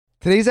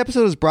Today's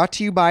episode is brought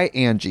to you by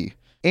Angie.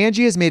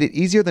 Angie has made it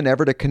easier than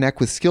ever to connect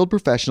with skilled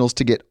professionals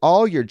to get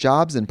all your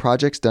jobs and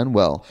projects done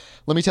well.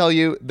 Let me tell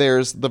you,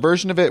 there's the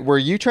version of it where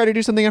you try to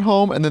do something at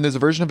home, and then there's a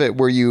version of it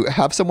where you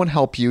have someone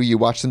help you, you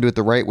watch them do it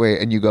the right way,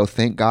 and you go,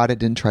 thank God I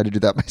didn't try to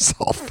do that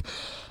myself.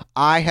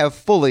 I have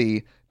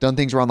fully done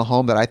things around the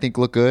home that I think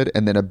look good,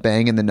 and then a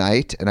bang in the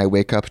night, and I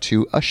wake up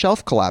to a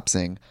shelf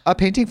collapsing, a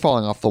painting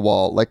falling off the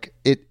wall.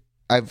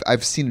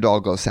 I've seen it all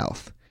go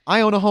south.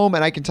 I own a home,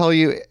 and I can tell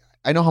you,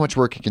 I know how much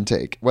work it can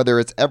take. Whether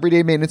it's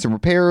everyday maintenance and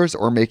repairs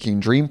or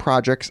making dream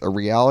projects a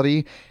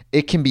reality,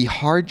 it can be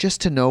hard just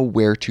to know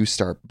where to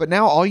start. But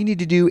now all you need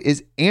to do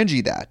is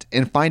Angie that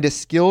and find a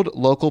skilled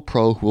local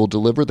pro who will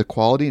deliver the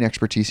quality and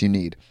expertise you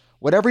need.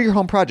 Whatever your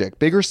home project,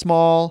 big or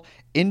small,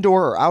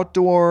 indoor or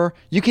outdoor,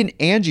 you can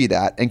Angie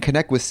that and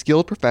connect with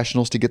skilled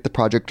professionals to get the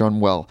project done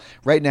well.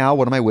 Right now,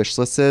 one of my wish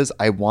lists is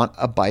I want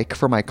a bike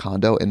for my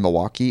condo in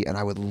Milwaukee, and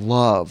I would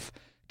love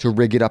to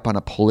rig it up on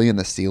a pulley in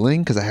the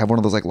ceiling because I have one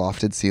of those like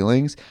lofted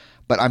ceilings,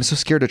 but I'm so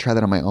scared to try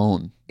that on my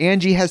own.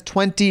 Angie has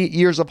 20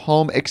 years of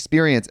home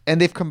experience, and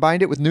they've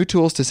combined it with new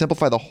tools to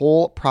simplify the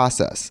whole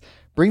process.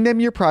 Bring them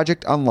your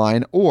project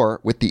online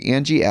or with the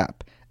Angie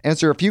app.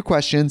 Answer a few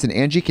questions and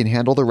Angie can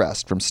handle the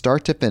rest from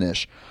start to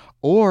finish,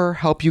 or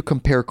help you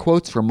compare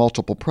quotes from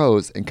multiple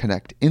pros and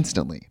connect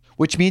instantly,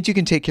 which means you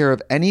can take care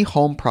of any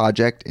home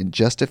project in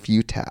just a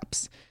few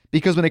taps.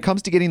 Because when it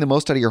comes to getting the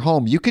most out of your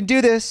home, you can do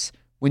this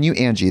when you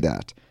Angie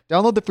that.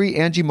 Download the free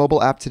Angie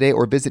mobile app today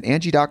or visit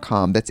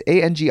Angie.com. That's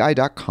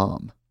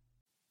ANGI.com.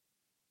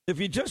 If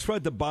you just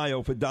read the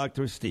bio for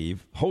Dr.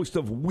 Steve, host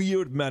of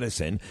Weird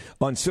Medicine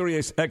on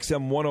Sirius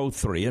XM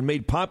 103 and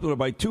made popular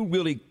by two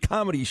really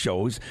comedy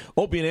shows,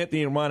 Opie and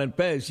Anthony and Ron and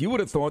Fez, you would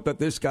have thought that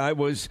this guy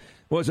was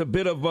a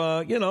bit of,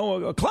 a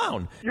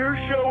clown. Your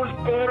show was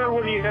better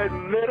when you had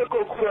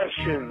medical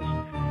questions.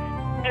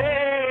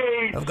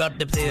 Hey! I've got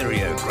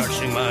diphtheria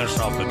crushing my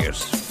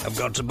esophagus. I've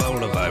got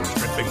Ebola virus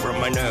dripping from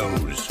my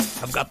nose.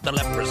 I've got the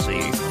leprosy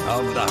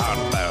of the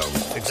heart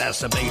valve,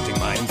 exacerbating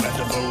my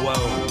incredible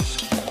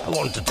woes. I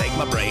want to take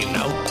my brain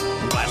out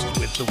and blast it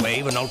with the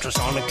wave, an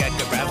ultrasonic,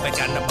 echographic,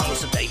 and a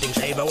pulsating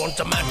shave. I want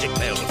a magic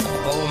pill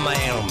for all my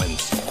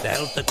ailments, the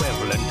health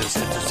equivalent of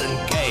Citizen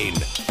Kane.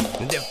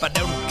 And if I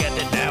don't get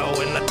it now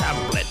in the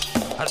tablet,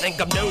 I think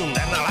I'm doomed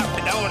and I'll have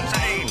to go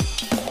insane.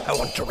 I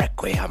want a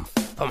requiem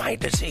for my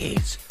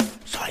disease,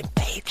 so I'm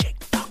paging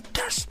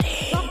Dr.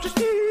 Steve. Dr.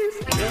 Steve.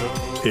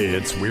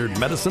 It's Weird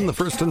Medicine, the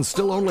first and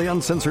still only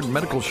uncensored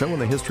medical show in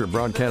the history of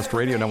broadcast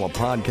radio, now a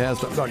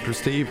podcast. I'm Dr.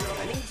 Steve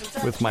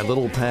with my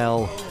little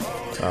pal,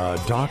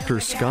 Dr.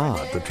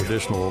 Scott, the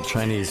traditional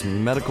Chinese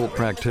medical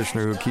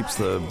practitioner who keeps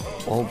the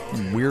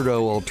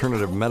weirdo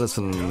alternative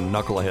medicine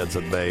knuckleheads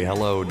at bay.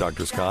 Hello,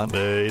 Dr. Scott.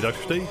 Hey,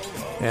 Dr. Steve.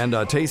 And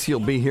Tacey will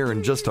be here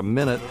in just a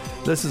minute.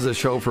 This is a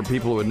show for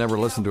people who would never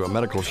listen to a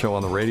medical show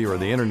on the radio or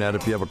the internet.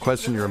 If you have a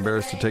question you're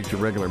embarrassed to take to your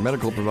regular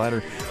medical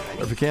provider,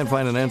 or if you can't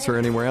find an answer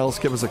anywhere else,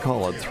 give us a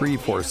call at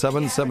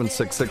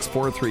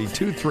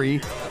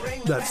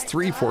 347-766-4323. That's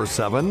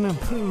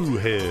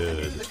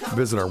 347-POOHEAD.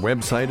 Visit our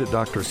website at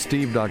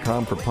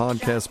drsteve.com for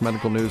podcasts,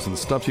 medical news, and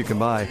stuff you can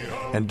buy.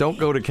 And don't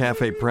go to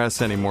Cafe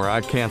Press anymore.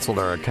 I canceled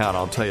our account.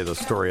 I'll tell you the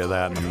story of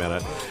that in a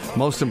minute.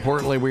 Most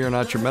importantly, we are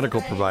not your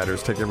medical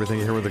providers. Take everything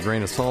you hear with a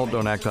grain of salt.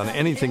 Don't act on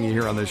anything you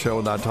hear on this show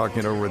without talking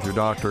it over with your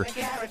doctor,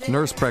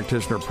 nurse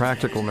practitioner,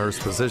 practical nurse,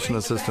 physician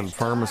assistant,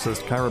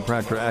 pharmacist,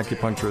 chiropractor,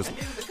 acupuncturist,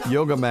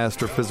 yoga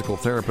master, physical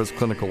therapist,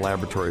 clinical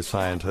laboratory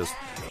scientist,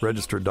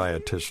 registered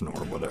dietitian,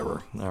 or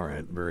whatever. All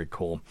right, very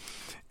cool.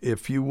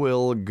 If you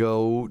will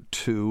go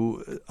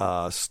to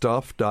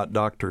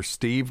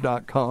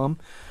stuff.drsteve.com,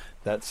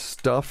 that's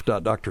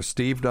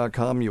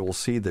stuff.drsteve.com, you will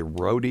see the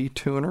Rode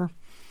tuner.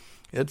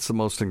 It's the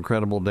most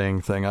incredible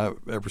dang thing I've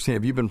ever seen.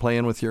 Have you been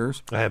playing with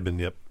yours? I have been,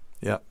 yep.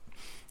 Yeah.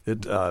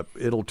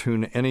 It'll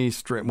tune any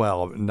string,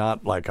 well,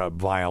 not like a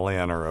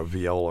violin or a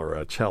viola or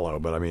a cello,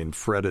 but I mean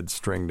fretted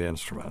stringed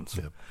instruments.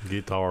 Yep.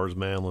 Guitars,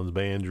 mandolins,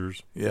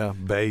 banjos. Yeah,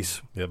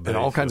 bass. Yep, and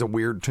all kinds of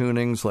weird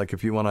tunings, like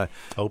if you want to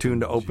tune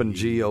to open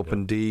G,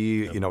 open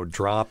D,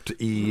 dropped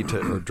E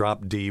or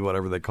drop D,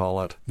 whatever they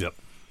call it. Yep.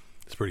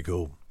 It's pretty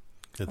cool.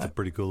 It's a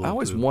pretty cool. I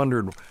always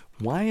wondered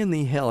why in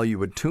the hell you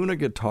would tune a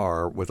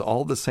guitar with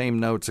all the same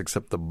notes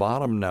except the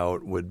bottom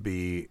note would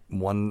be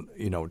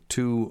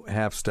two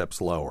half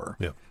steps lower.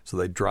 Yeah. So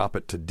they drop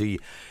it to D.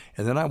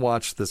 And then I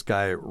watched this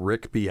guy,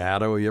 Rick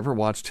Beato. You ever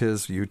watched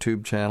his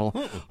YouTube channel?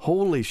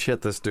 Holy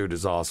shit, this dude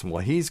is awesome.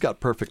 Well, he's got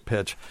perfect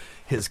pitch.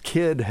 His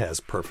kid has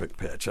perfect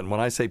pitch. And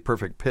when I say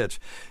perfect pitch,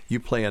 you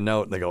play a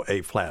note and they go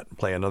A flat,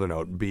 play another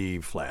note, B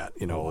flat,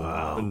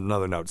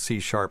 another note,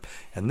 C sharp.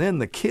 And then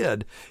the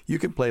kid, you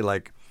can play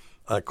like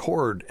a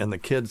chord and the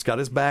kid's got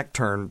his back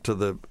turned to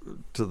the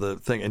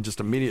thing and just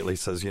immediately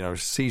says,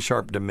 C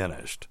sharp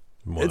diminished.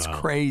 It's Wow.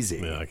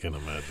 crazy. Yeah, I can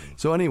imagine.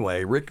 So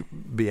anyway, Rick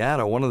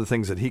Beato, one of the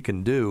things that he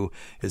can do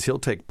is he'll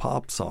take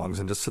pop songs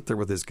and just sit there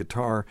with his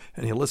guitar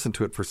and he'll listen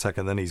to it for a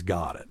second, then he's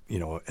got it,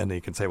 and he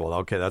can say, well,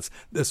 okay,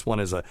 this one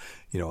is a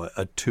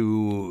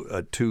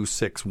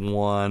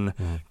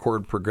 2-6-1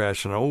 chord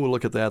progression. Oh,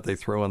 look at that. They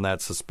throw in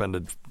that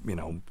suspended,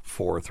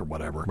 fourth or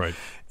whatever. Right.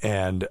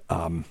 And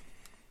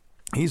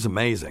he's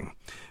amazing.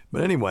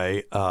 But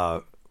anyway,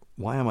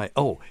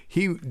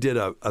 he did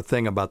a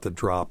thing about the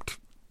dropped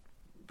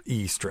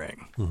E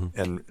string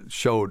and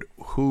showed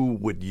who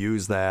would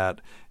use that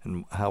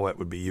and how it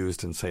would be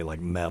used in, say, like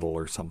metal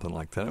or something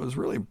like that. It was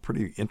really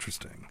pretty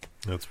interesting.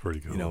 That's pretty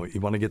cool. You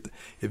want to get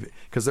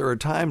because there are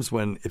times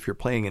when if you're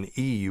playing an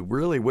E, you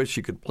really wish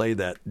you could play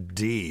that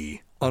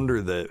D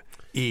under the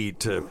E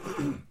to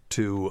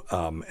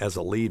as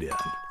a lead in.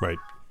 Right.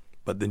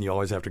 But then you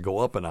always have to go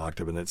up an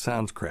octave, and it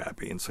sounds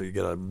crappy, and so you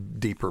get a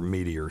deeper,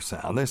 meatier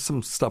sound. There's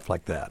some stuff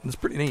like that, and it's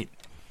pretty neat.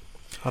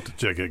 I'll have to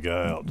check that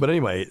guy out. But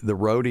anyway, the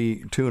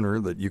Rode tuner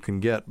that you can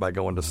get by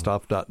going to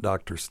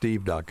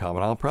stuff.drsteve.com,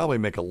 and I'll probably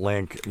make a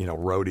link,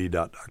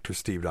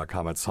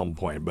 Rode.drsteve.com at some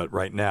point. But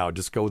right now,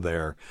 just go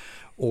there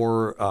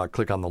or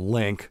click on the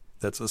link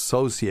that's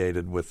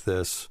associated with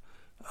this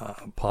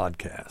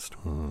podcast.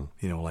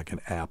 Like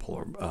an Apple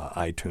or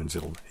iTunes,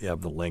 it'll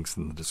have the links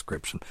in the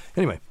description.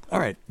 Anyway,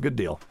 all right, good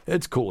deal.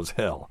 It's cool as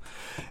hell.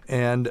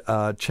 And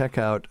check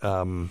out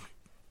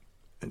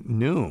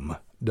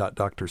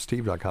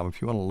Noom.drsteve.com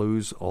if you want to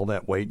lose all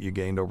that weight you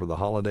gained over the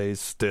holidays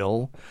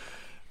still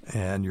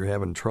and you're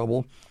having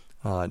trouble.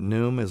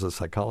 Noom is a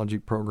psychology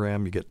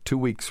program. You get 2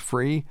 weeks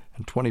free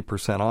and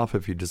 20% off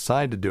if you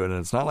decide to do it. And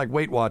it's not like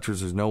Weight Watchers.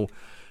 There's no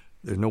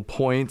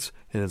points,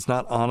 and it's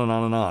not on and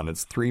on and on.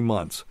 It's 3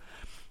 months.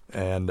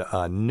 And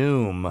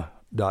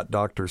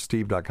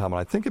Noom.drsteve.com. And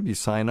I think if you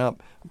sign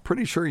up, I'm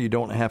pretty sure you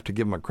don't have to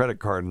give them a credit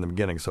card in the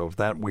beginning. So if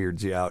that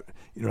weirds you out,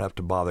 you don't have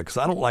to bother. Because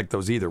I don't like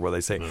those either, where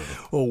they say,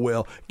 "Oh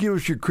well, give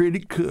us your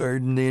credit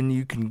card, and then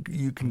you can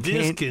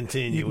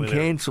Discontinue. You can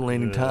cancel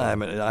any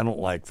time." And I don't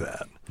like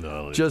that.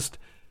 No, just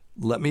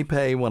let me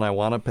pay when I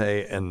want to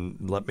pay,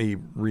 and let me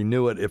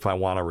renew it if I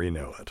want to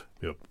renew it.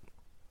 Yep.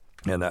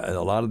 And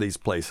a lot of these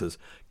places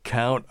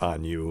count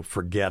on you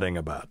forgetting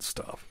about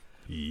stuff.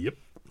 Yep.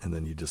 And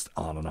then you just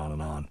on and on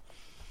and on.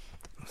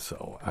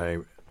 So I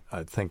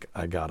think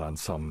I got on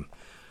some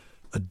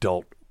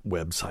adult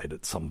website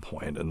at some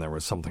point, and there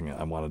was something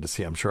I wanted to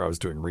see. I'm sure I was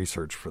doing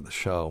research for the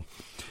show.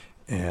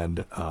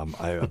 And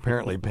I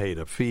apparently paid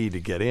a fee to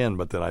get in,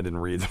 but then I didn't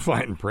read the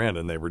fine print,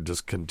 and they were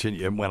just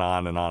continue. It went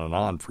on and on and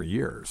on for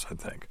years, I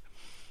think.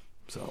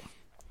 So,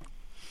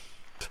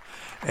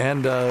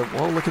 and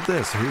well, look at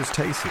this. Here's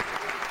Tacey.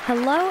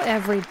 Hello,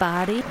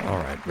 everybody. All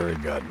right, very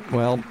good.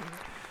 Well,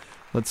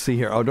 let's see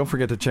here. Oh, don't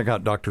forget to check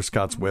out Dr.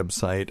 Scott's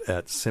website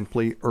at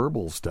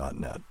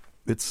simplyherbals.net.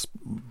 It's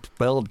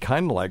spelled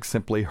kind of like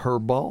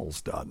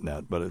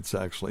simplyherballs.net, but it's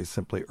actually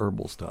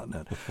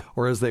simplyherbals.net.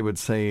 Or as they would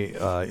say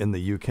in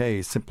the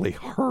UK,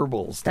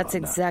 simplyherbals.net. That's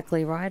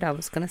exactly right. I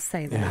was going to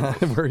say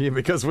that. Were you?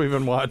 Because we've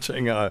been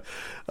watching a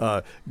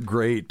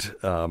great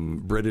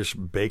British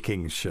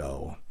baking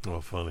show.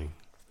 Oh, funny.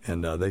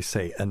 And they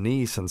say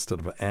anise instead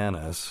of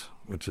anise,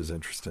 which is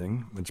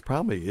interesting, which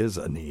probably is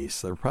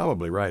anise. They're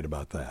probably right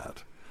about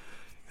that.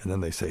 And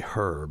then they say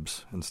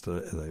herbs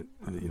instead.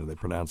 They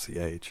pronounce the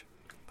H.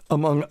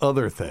 Among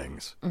other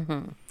things.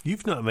 Mm-hmm.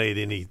 You've not made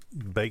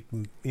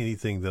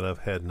anything that I've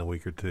had in a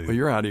week or two. Well,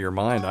 you're out of your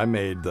mind. I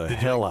made the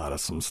hell out of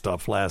some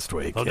stuff last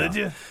week. Oh, did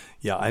you?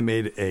 Yeah, I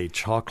made a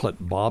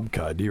chocolate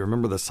babka. Do you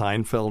remember the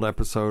Seinfeld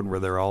episode where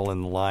they're all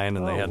in line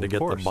and they had to get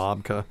the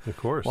babka? Of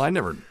course. Well, I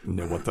never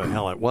knew what the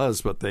hell it was,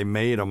 but they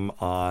made them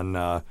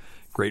on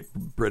Great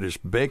British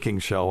Baking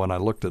Show, and I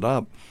looked it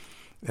up,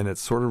 and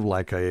it's sort of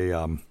like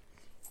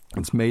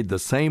it's made the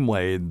same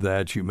way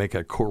that you make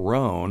a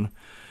couronne,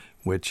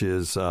 which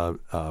is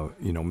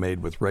made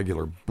with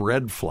regular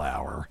bread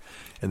flour,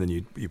 and then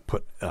you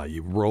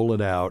roll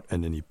it out,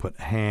 and then you put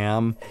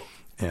ham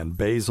and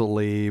basil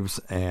leaves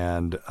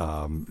and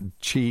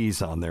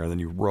cheese on there, and then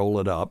you roll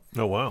it up.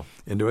 Oh, wow.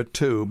 Into a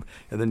tube,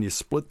 and then you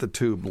split the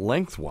tube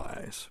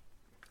lengthwise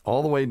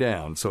all the way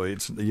down, so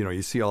it's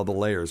you see all the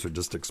layers are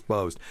just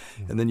exposed,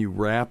 and then you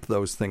wrap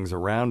those things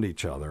around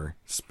each other,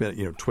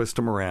 twist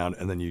them around,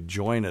 and then you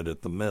join it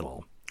at the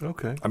middle.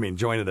 Okay. I mean,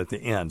 join it at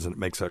the ends, and it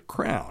makes a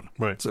crown.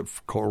 Right. It's a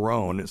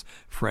couronne is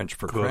French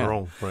for crown.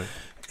 Couronne, right.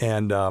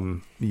 And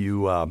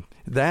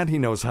that he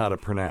knows how to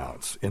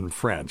pronounce in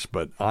French,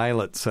 but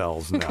islet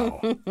cells, no.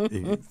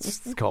 He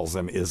calls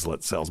them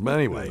islet cells. But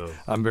anyway,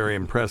 I'm very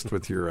impressed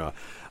with your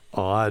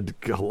odd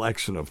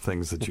collection of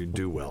things that you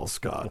do well,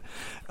 Scott.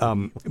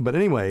 But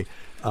anyway,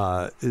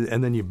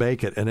 and then you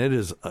bake it, and it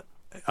is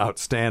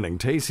outstanding.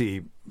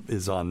 Tacey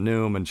is on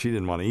Noom, and she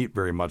didn't want to eat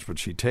very much, but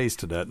she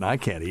tasted it, and I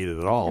can't eat it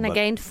at all. And I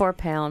gained 4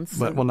 pounds.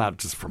 But well, not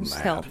just from it's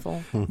that.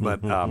 helpful.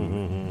 But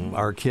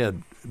our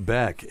kid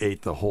Beck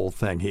ate the whole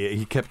thing.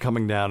 He kept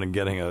coming down and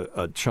getting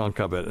a chunk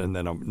of it, and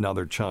then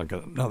another chunk,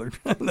 and another.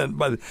 And then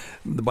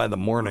by the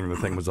morning, the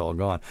thing was all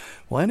gone.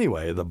 Well,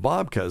 anyway, the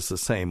babka is the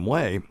same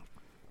way.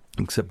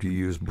 except you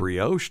use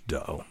brioche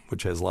dough,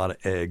 which has a lot of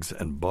eggs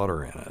and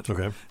butter in it.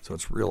 Okay. So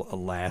it's real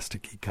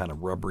elasticy, kind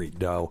of rubbery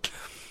dough.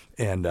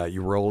 And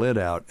you roll it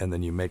out, and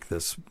then you make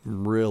this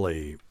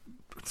really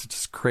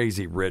just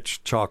crazy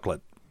rich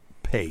chocolate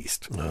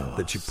paste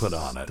that you put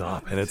on it.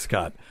 And it's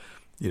got,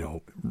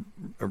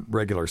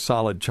 regular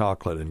solid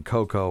chocolate and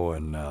cocoa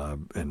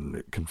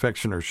and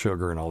confectioner's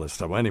sugar and all this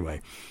stuff.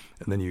 Anyway,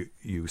 and then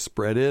you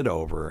spread it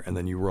over, and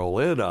then you roll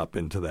it up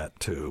into that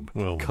tube,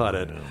 cut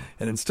it,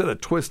 and instead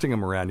of twisting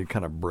them around, you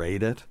kind of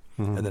braid it,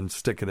 and then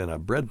stick it in a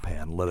bread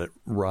pan, let it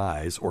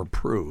rise or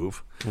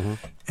prove,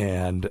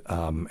 and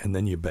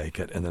then you bake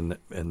it, and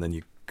then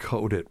you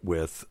coat it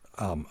with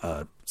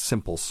a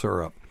simple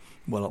syrup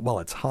while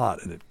it's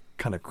hot, and it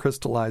kind of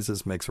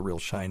crystallizes, makes a real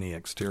shiny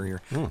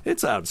exterior.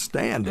 It's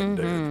outstanding,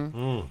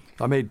 dude.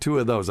 I made 2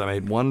 of those. I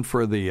made one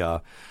for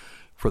the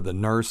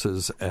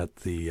nurses at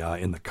the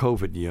in the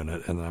COVID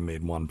unit, and then I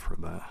made one for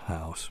the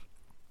house.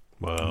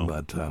 Wow.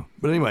 But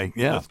anyway,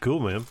 yeah. That's cool,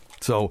 man.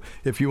 So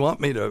if you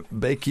want me to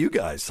bake you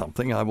guys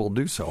something, I will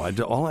do so.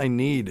 All I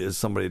need is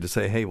somebody to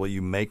say, hey, will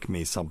you make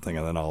me something,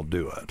 and then I'll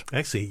do it.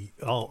 Actually,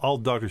 all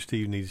Dr.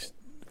 Steve needs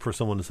for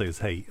someone to say is,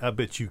 hey, I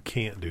bet you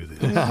can't do this.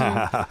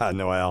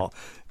 No,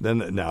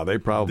 they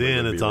probably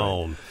Then would it's be right.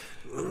 on.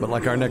 But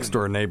like our next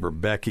door neighbor,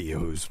 Becky,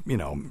 who's,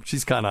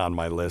 she's kind of on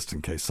my list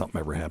in case something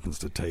ever happens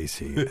to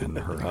Tacy and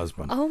her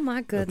husband. Oh,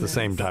 my goodness. At the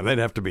same time. They'd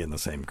have to be in the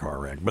same car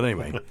wreck. But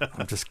anyway,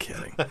 I'm just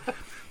kidding.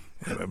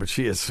 Anyway, but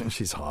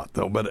she's hot,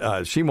 though.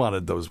 But she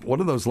wanted those, what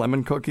are those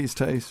lemon cookies,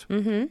 Tace?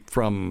 Mm-hmm.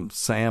 From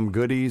Sam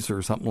Goodies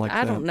or something like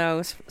that? I don't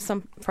know.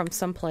 From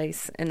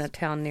someplace in a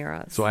town near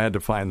us. So I had to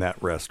find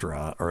that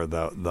restaurant or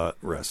the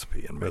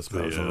recipe and make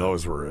those. Yeah. And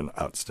those were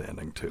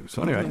outstanding, too.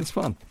 So anyway, it's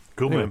fun.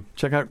 Cool, anyway, man.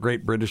 Check out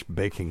Great British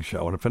Baking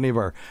Show. And if any of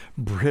our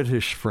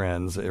British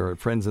friends or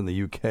friends in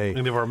the UK...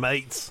 Any of our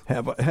mates.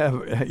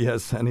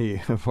 Yes,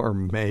 any of our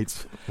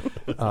mates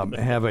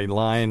have a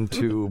line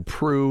to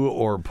Prue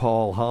or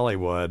Paul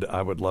Hollywood,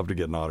 I would love to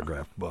get an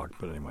autographed book.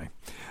 But anyway,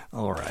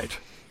 all right.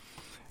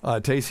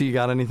 Tacy, you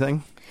got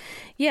anything?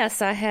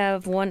 Yes, I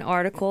have one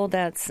article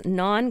that's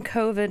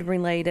non-COVID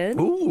related.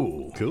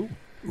 Ooh. Cool.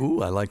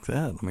 Ooh, I like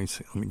that. Let me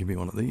see. Let me give you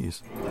one of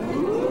these.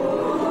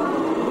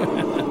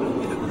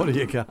 What do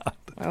you got?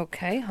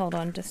 Okay, hold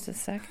on just a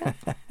second.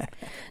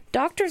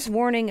 Doctors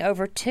warning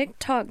over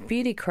TikTok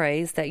beauty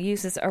craze that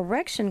uses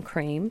erection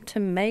cream to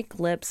make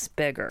lips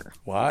bigger.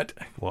 What?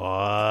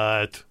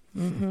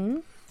 Mm-hmm.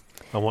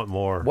 I want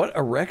more. What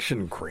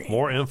erection cream?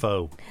 More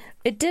info.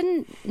 It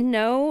didn't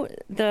know,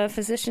 the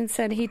physician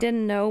said he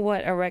didn't know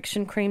what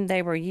erection cream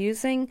they were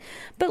using.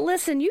 But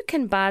listen, you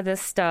can buy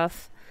this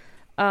stuff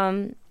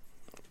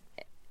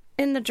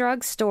in the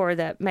drugstore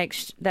that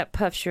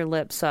puffs your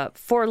lips up.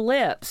 For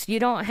lips, you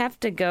don't have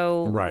to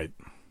go right.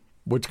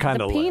 Which kind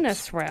the of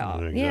penis lips?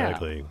 route.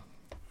 Exactly. Yeah.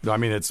 I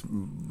mean, it's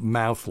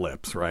mouth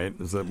lips, right?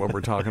 Is that what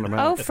we're talking about?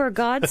 Oh, for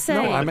God's sake.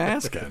 No, I'm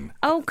asking.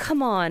 Oh,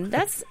 come on.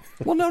 That's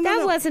well, no,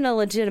 that wasn't a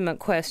legitimate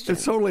question.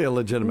 It's totally a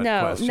legitimate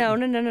question. No.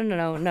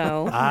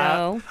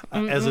 No.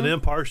 As an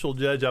impartial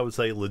judge, I would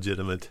say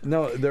legitimate.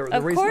 No,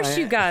 of course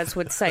you guys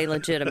would say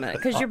legitimate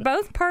because you're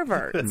both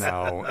perverts.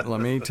 No,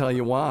 let me tell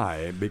you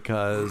why.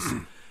 Because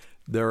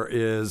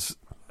there's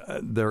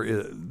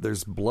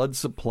blood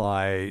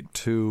supply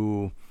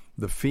to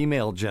the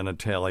female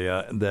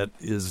genitalia that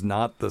is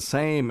not the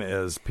same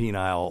as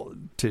penile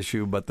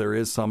tissue, but there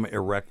is some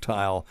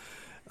erectile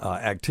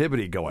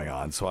activity going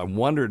on. So I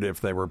wondered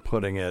if they were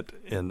putting it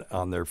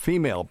on their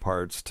female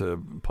parts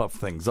to puff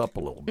things up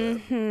a little bit.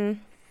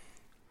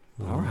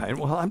 Mm-hmm. All right.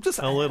 Well, I'm just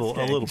a little.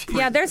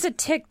 Yeah, there's a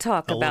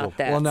TikTok about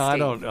that. Well, no, Steve. I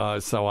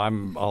don't. So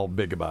I'm all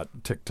big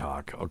about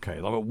TikTok. Okay.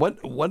 What?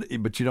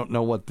 But you don't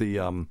know what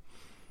the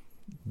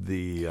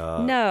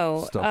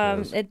no, stuff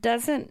is. it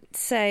doesn't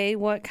say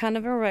what kind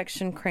of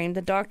erection cream.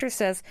 The doctor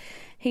says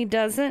he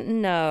doesn't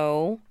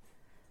know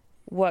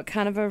what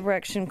kind of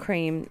erection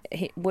cream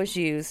was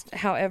used.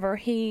 However,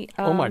 he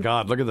oh my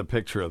God! Look at the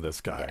picture of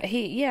this guy.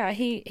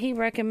 He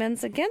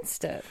recommends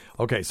against it.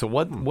 Okay, so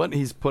what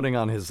he's putting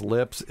on his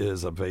lips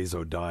is a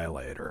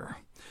vasodilator.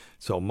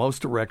 So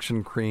most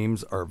erection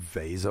creams are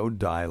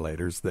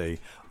vasodilators.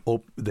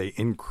 They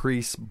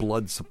increase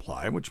blood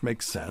supply, which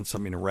makes sense. I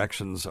mean,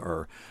 erections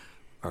are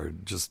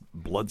just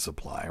blood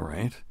supply,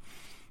 right?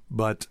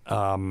 But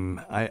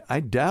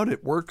I doubt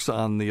it works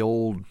on the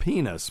old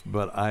penis,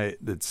 but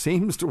it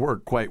seems to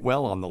work quite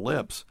well on the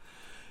lips.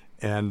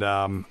 And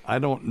I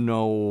don't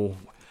know.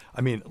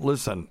 I mean,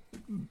 listen,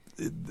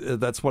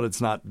 that's what it's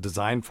not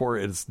designed for.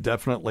 It's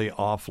definitely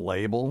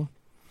off-label,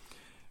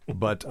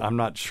 but I'm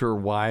not sure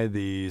why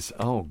these.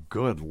 Oh,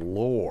 good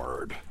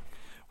Lord.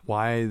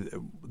 Why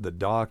the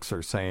docs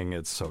are saying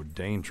it's so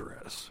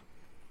dangerous.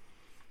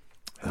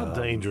 How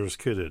dangerous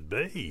could it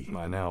be?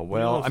 I know.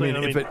 Well, I mean,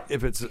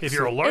 if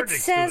you're allergic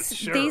it says to it,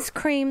 sure. these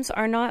creams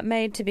are not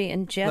made to be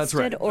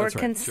ingested or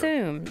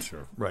consumed.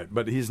 Sure. Right,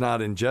 but he's not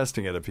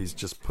ingesting it if he's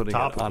just putting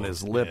it on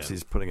his lips. Yeah.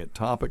 He's putting it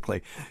topically.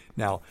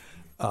 Now,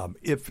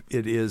 if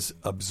it is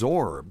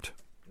absorbed,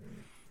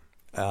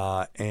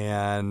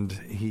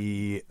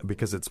 And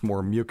because it's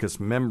more mucous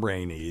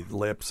membrane-y,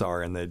 lips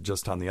are, and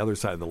just on the other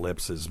side of the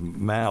lips is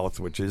mouth,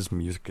 which is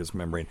mucous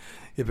membrane.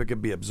 If it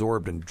could be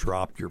absorbed and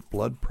drop your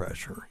blood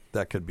pressure,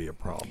 that could be a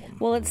problem.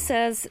 Well, it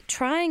says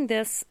trying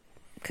this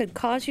could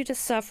cause you to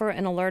suffer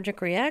an allergic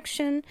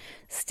reaction,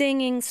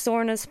 stinging,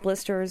 soreness,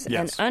 blisters,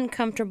 Yes. and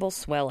uncomfortable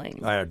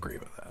swelling. I agree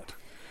with that.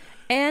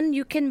 And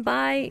you can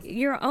buy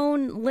your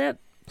own lip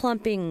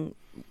plumping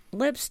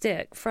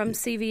lipstick from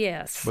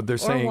CVS But they're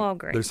or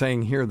Walgreens.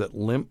 saying here that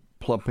lip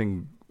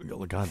plumping.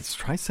 Oh God,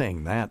 try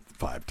saying that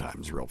 5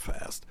 times real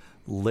fast.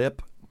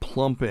 Lip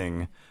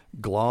plumping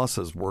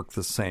glosses work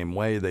the same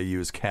way. They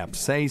use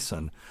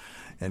capsaicin,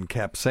 and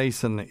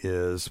capsaicin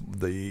is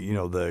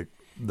the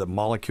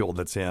molecule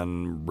that's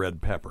in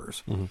red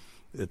peppers. Mm-hmm.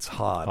 It's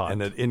hot,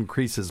 and it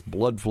increases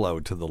blood flow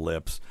to the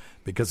lips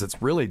because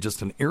it's really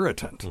just an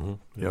irritant.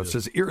 Mm-hmm. It's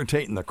just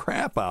irritating the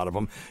crap out of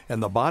them,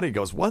 and the body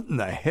goes, "What in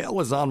the hell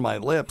is on my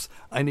lips?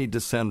 I need to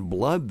send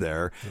blood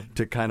there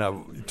to kind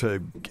of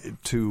to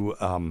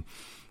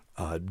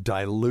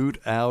dilute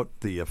out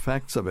the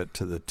effects of it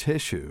to the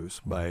tissues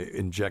by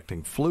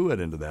injecting fluid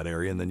into that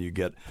area, and then you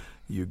get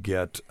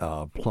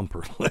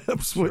plumper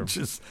lips, which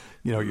is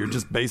you're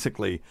just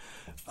basically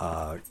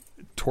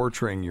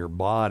torturing your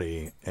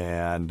body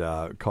and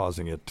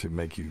causing it to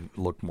make you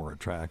look more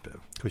attractive.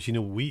 Because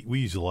we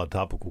use a lot of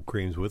topical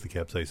creams with the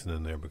capsaicin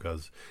in there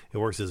because it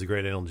works as a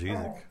great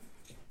analgesic.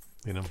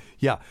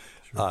 Yeah,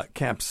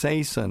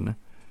 capsaicin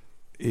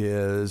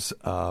is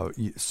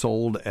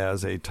sold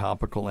as a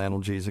topical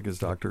analgesic, as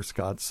Dr.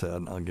 Scott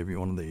said. I'll give you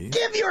one of these.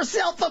 Give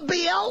yourself a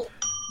bill.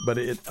 But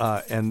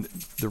and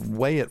the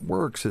way it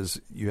works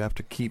is you have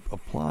to keep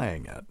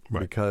applying it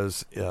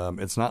because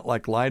it's not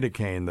like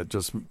lidocaine that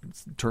just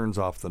turns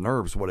off the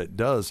nerves. What it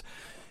does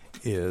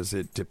is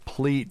it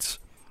depletes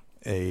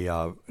a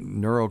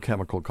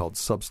neurochemical called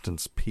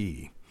substance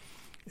P,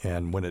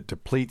 and when it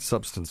depletes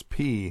substance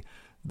P,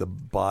 the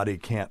body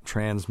can't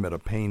transmit a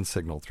pain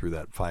signal through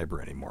that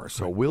fiber anymore.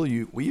 So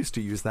we used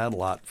to use that a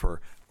lot for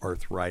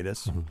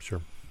arthritis. Mm-hmm,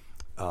 sure.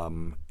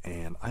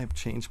 And I have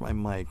changed my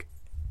mic.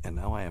 And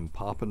now I am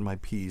popping my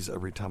P's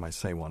every time I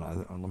say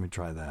one. Let me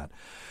try that.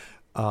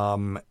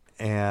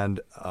 And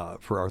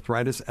for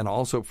arthritis and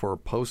also for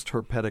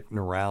post-herpetic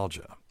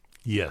neuralgia.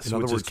 Yes, in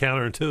other which words, is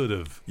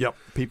counterintuitive. Yep.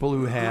 People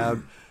who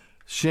have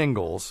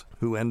shingles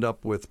who end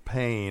up with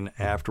pain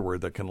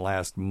afterward that can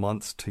last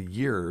months to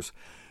years,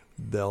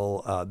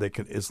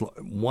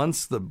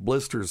 once the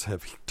blisters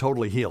have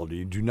totally healed,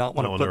 you do not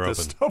want to put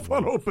this stuff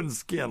on open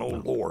skin. Oh,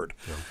 Lord.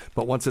 No.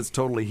 But once it's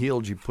totally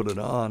healed, you put it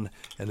on,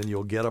 and then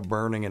you'll get a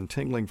burning and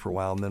tingling for a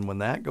while. And then when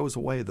that goes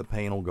away, the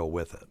pain will go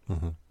with it.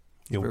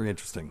 Mm-hmm. Very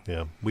interesting.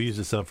 Yeah. We use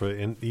this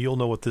and you'll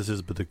know what this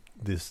is, but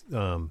this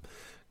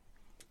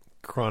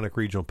chronic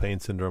regional pain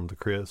syndrome, the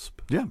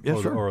CRISP. Yeah,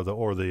 sure. Or the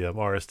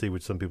RSD,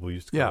 which some people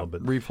used to call it.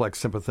 But reflex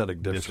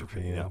sympathetic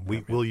dystrophy. Yeah.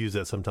 We'll use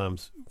that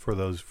sometimes for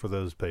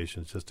those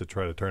patients just to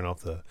try to turn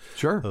off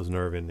those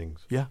nerve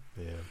endings. Yeah.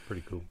 Yeah,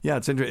 pretty cool. Yeah,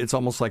 it's interesting. It's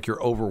almost like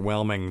you're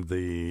overwhelming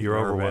the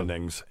nerve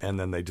endings, and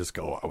then they just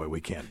go, "Oh,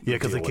 we can't." Yeah,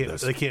 because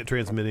they can't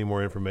transmit any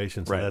more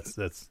information. So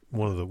that's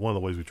one of the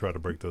ways we try to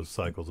break those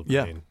cycles of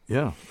pain.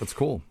 Yeah, that's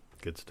cool.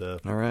 Good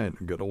stuff. All right,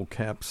 good old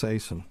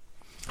capsaicin.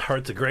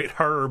 It's a great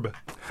herb.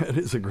 It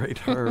is a great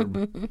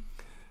herb.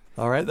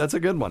 All right, that's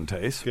a good one,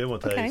 Tace. Good one,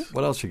 Tace. Okay.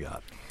 What else you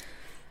got?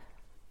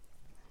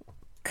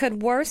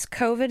 Could worse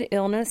COVID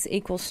illness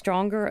equal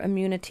stronger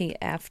immunity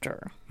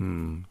after?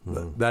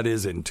 That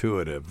is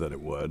intuitive that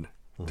it would.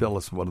 Tell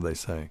us, what do they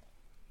say?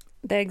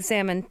 They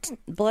examined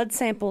blood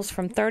samples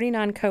from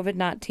 39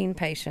 COVID-19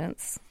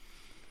 patients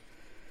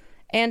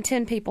and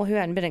 10 people who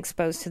hadn't been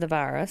exposed to the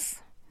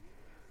virus.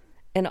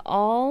 In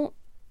all,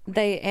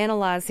 they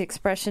analyzed the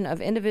expression of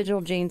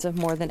individual genes of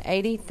more than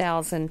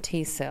 80,000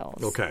 T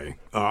cells. Okay.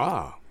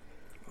 I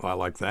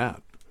like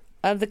that.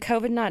 Of the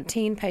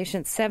COVID-19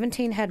 patients,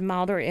 17 had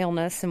milder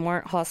illness and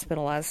weren't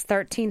hospitalized.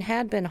 13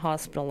 had been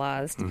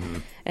hospitalized,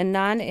 and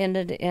 9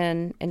 ended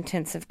in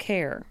intensive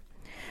care.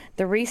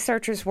 The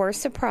researchers were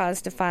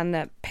surprised to find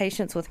that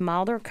patients with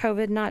milder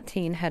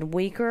COVID-19 had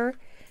weaker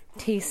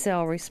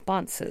T-cell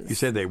responses. You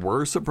said they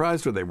were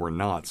surprised or they were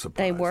not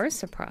surprised? They were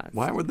surprised.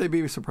 Why would they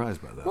be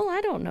surprised by that? Well,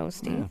 I don't know,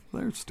 Steve. Yeah,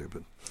 they're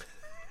stupid.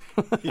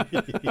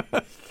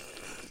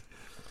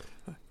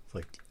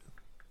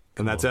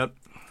 And that's it?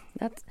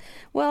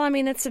 Well, I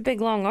mean, it's a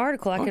big, long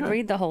article. I could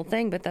read the whole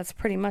thing, but that's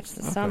pretty much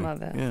the sum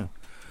of it. Yeah.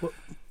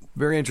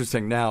 Very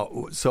interesting.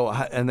 Now,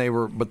 they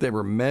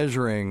were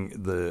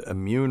measuring the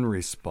immune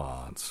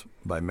response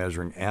by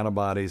measuring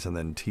antibodies and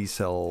then T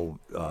cell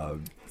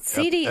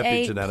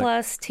CD8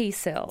 plus T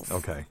cells.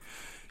 Okay,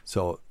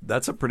 so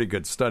that's a pretty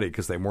good study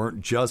because they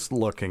weren't just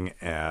looking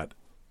at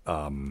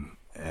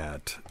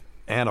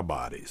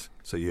antibodies.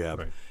 So you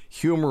have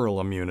humoral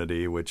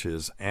immunity, which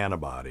is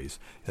antibodies,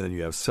 and then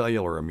you have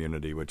cellular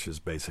immunity, which is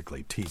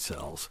basically T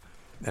cells.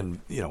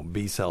 And,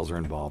 B cells are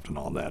involved in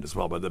all that as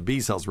well. But the B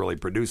cells really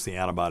produce the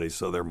antibodies,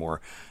 so they're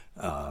more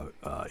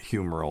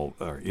humoral,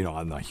 or,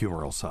 on the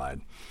humoral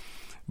side.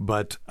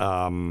 But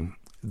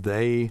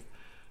they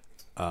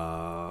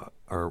are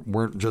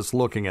weren't just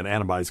looking at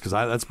antibodies, because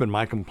that's been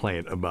my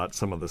complaint about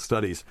some of the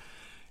studies,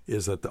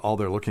 is that all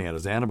they're looking at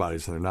is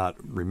antibodies, and they're not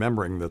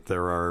remembering that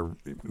there are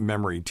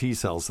memory T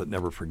cells that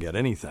never forget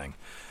anything.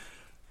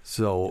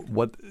 So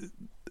what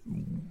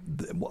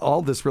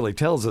all this really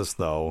tells us,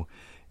 though,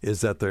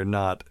 is that they're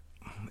not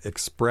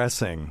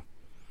expressing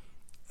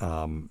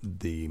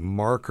the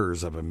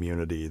markers of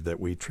immunity that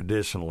we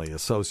traditionally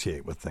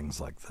associate with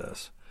things like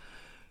this.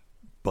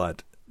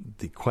 But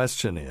the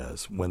question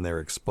is, when they're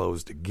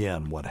exposed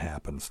again, what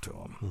happens to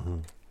them? Mm-hmm.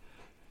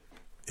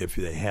 If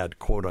they had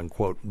 "quote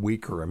unquote"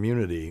 weaker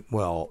immunity,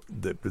 well,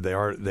 they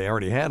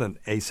already had an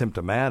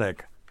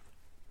asymptomatic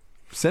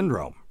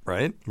syndrome,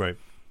 right? Right.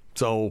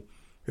 So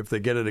if they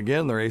get it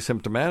again, they're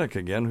asymptomatic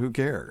again. Who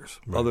cares?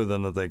 Right. Other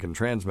than that they can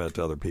transmit it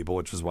to other people,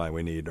 which is why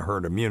we need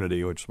herd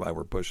immunity, which is why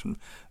we're pushing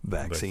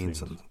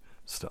vaccines. And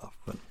stuff.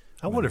 But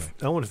I wonder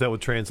if that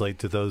would translate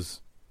to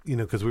those,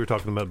 because we were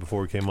talking about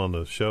before we came on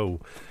the show,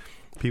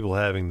 people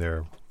having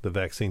the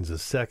vaccine's a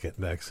second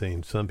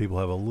vaccine. Some people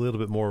have a little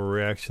bit more of a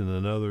reaction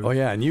than others. Oh,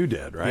 yeah, and you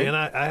did, right? Yeah,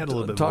 and I had a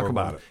little bit more. Talk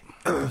about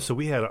it. So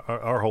we had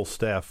our whole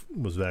staff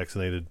was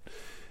vaccinated,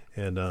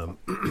 and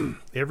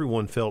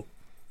everyone felt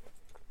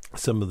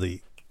some of the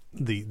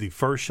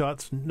first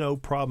shots, no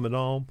problem at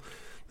all.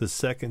 The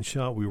second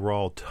shot, we were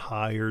all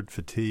tired,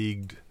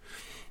 fatigued,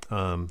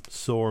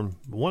 sore.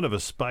 One of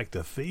us spiked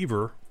a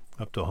fever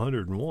up to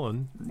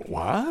 101.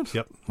 What?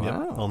 Yep. Wow. Yep.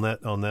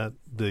 On that,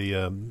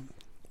 the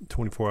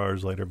 24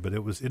 hours later, but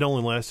it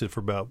only lasted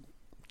for about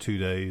 2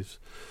 days.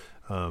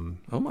 Oh my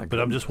goodness. But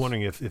I'm just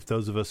wondering if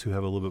those of us who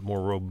have a little bit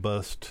more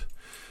robust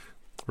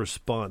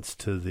response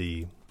to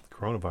the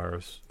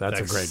coronavirus That's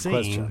a great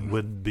question.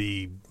 would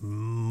be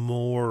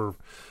more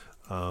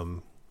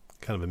kind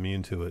of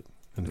immune to it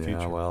in the future.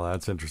 Yeah, well,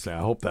 that's interesting. I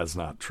hope that's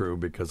not true,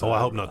 because I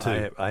hope not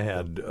too. I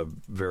had a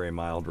very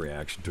mild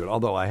reaction to it,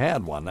 although I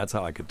had one. That's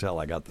how I could tell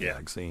I got the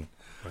vaccine.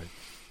 Right.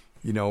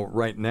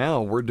 Right now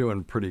we're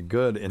doing pretty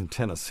good in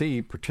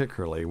Tennessee,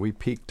 particularly. We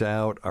peaked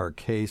out our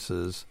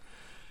cases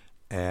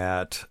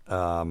at,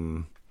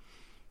 and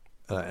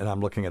I'm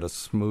looking at a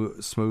simple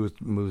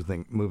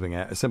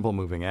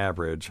moving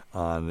average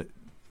on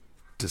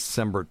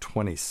December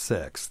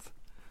 26th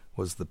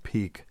was the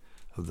peak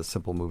of the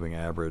simple moving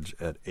average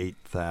at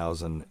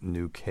 8,000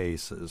 new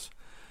cases.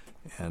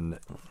 And,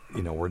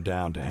 we're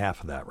down to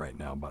half of that right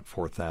now, about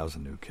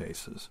 4,000 new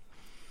cases.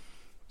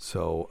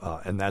 So,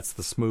 and that's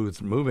the smooth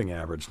moving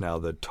average. Now,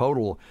 the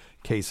total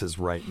cases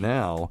right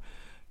now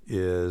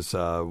is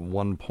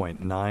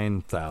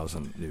 1.9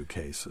 thousand new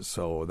cases.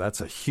 So that's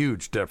a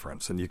huge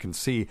difference. And you can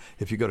see,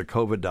 if you go to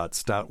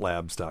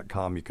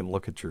covid.stoutlabs.com, you can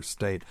look at your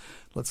state.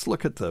 Let's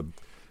look at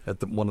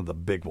one of the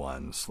big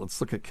ones. Let's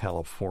look at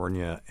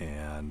California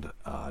and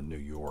New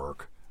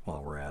York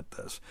while we're at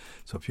this.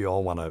 So if you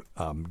all want to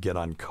get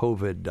on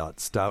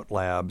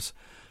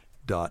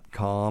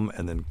covid.stoutlabs.com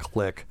and then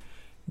click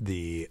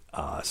the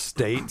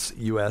states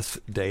U.S.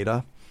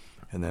 data,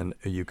 and then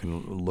you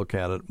can look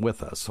at it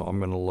with us. So I'm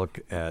going to look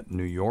at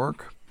New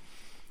York,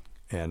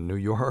 and New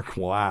York,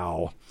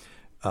 wow,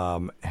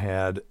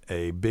 had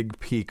a big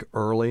peak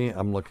early.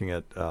 I'm looking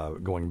at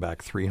going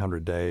back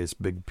 300 days,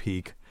 big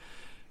peak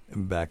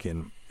back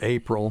in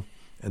April,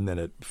 and then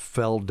it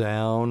fell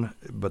down,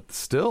 but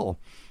still,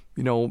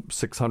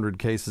 600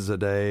 cases a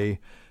day,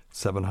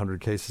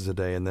 700 cases a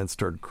day, and then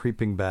started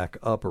creeping back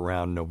up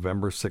around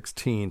November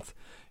 16th,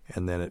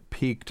 and then it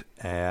peaked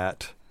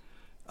at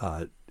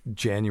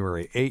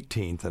January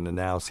 18th, and it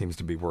now seems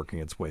to be working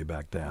its way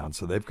back down.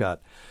 So they've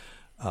got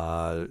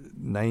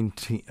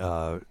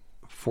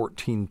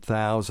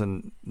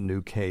 14,000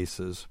 new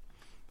cases.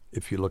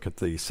 If you look at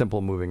the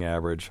simple moving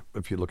average,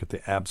 if you look at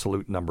the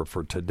absolute number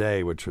for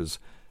today,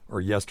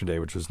 yesterday,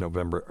 which was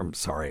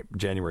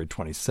January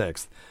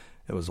 26th,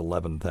 it was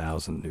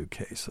 11,000 new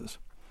cases.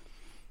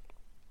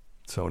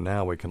 So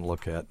now we can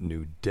look at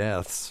new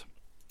deaths.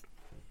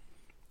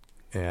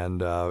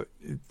 And,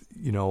 in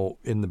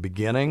the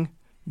beginning,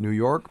 New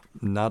York,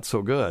 not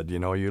so good.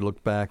 You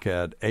look back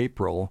at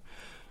April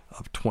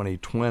of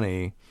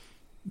 2020,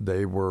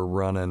 they were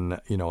running,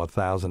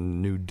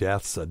 1,000 new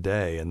deaths a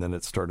day, and then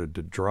it started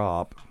to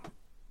drop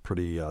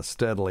pretty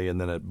steadily,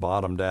 and then it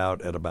bottomed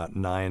out at about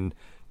 9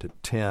 to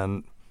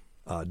 10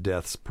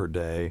 deaths per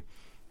day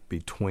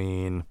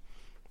between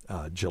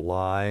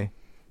July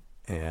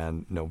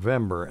and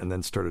November, and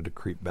then started to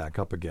creep back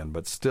up again.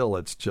 But still,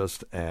 it's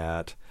just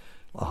at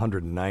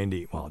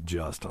 190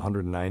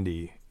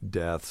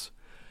 deaths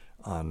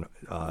on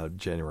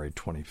January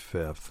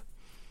 25th.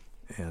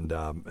 And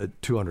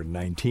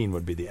 219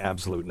 would be the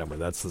absolute number.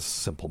 That's the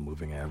simple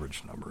moving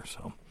average number.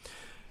 So,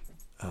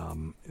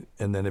 and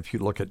then if you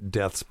look at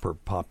deaths per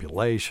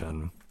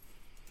population,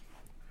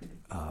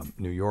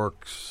 New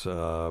York's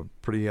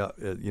pretty,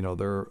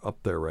 they're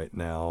up there right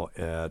now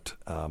at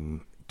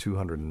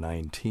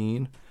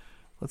 219.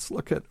 Let's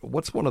look at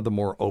what's one of the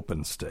more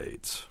open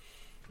states.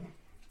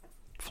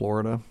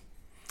 Florida.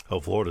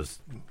 Oh, Florida's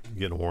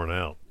getting worn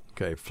out.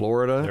 Okay,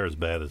 Florida. They're as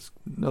bad as,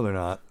 No, they're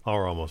not.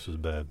 or almost as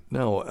bad.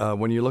 No,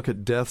 when you look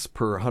at deaths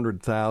per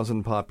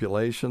 100,000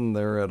 population,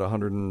 they're at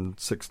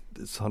 106.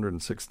 It's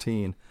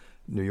 116.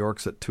 New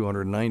York's at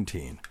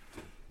 219.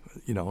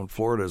 You know, and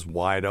Florida is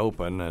wide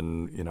open,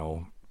 and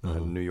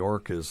and New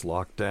York is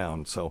locked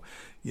down. So,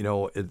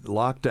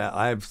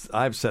 lockdown.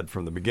 I've said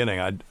from the beginning,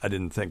 I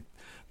didn't think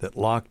that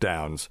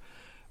lockdowns.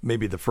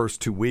 Maybe the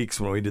first 2 weeks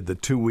when we did the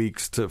 2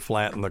 weeks to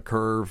flatten the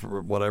curve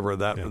or whatever,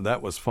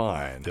 that was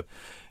fine. Yep.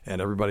 And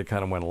everybody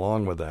kind of went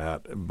along with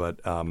that. But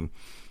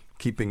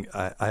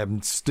I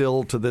am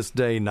still to this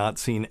day not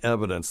seen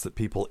evidence that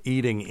people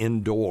eating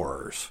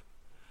indoors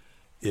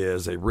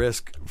is a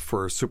risk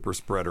for super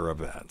spreader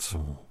events.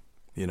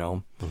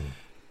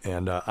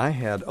 And I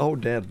had,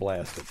 Dad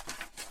blasted.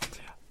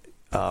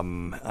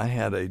 I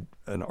had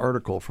an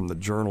article from the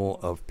Journal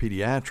of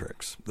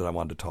Pediatrics that I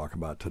wanted to talk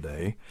about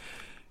today.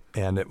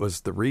 And it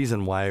was the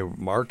reason why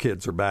our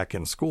kids are back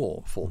in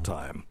school full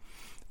time,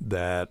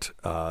 that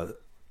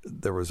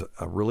there was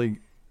a really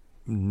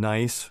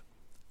nice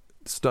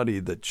study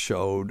that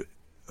showed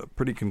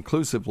pretty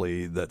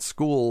conclusively that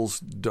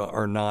schools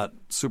are not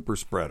super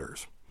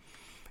spreaders,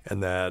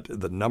 and that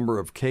the number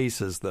of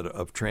cases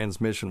of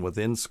transmission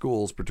within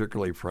schools,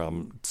 particularly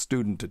from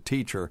student to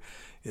teacher,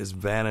 is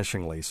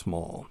vanishingly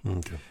small.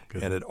 Okay,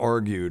 good. And it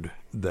argued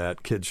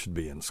that kids should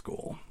be in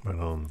school. Right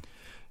on.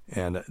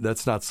 And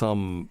that's not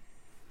some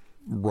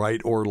right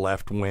or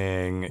left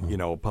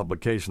wing,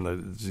 publication.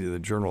 The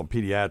Journal of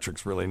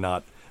Pediatrics really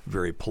not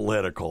very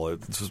political.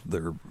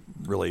 They're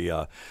really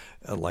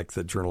like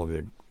the Journal of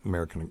the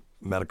American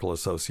Medical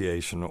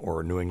Association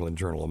or New England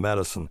Journal of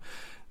Medicine.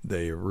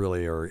 They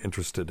really are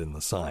interested in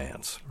the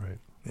science. Right.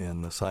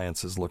 And the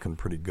science is looking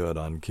pretty good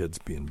on kids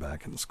being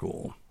back in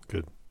school.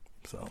 Good.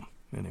 So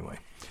anyway,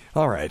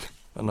 all right,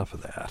 enough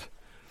of that.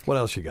 What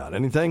else you got?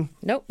 Anything?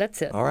 Nope,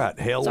 that's it. All right,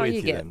 hail That's all with you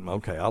you get. then.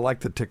 Okay, I like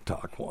the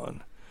TikTok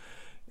one.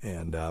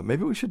 And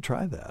maybe we should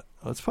try that.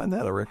 Let's find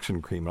that erection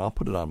cream, and I'll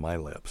put it on my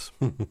lips.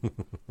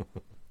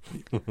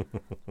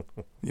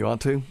 You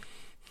want to?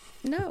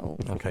 No.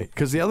 Okay,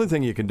 because the other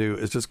thing you can do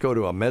is just go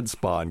to a med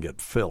spa and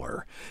get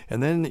filler.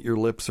 And then your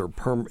lips are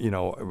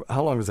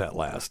how long does that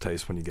last,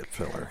 Taste, when you get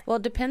filler? Well,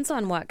 it depends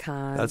on what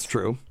kind. That's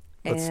true.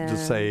 Let's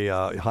just say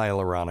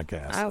hyaluronic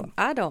acid.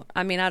 I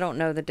don't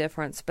know the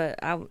difference, but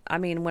I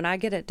mean, when I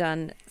get it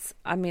done,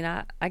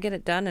 I get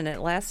it done and it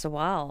lasts a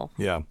while.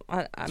 Yeah.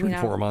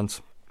 3-4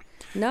 months.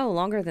 No,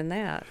 longer than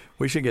that.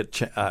 We should get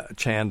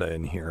Chanda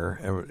in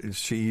here.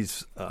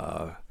 She's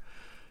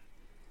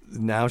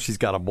now she's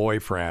got a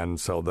boyfriend,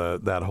 so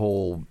that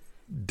whole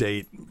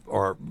date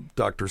or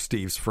Dr.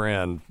 Steve's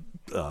friend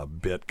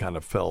bit kind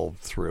of fell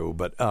through.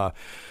 But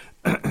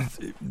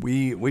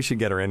we should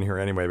get her in here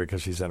anyway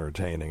because she's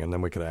entertaining, and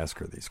then we could ask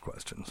her these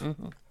questions.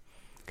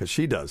 Because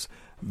she does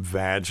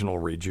vaginal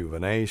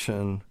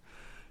rejuvenation,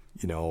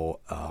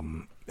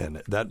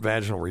 and that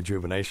vaginal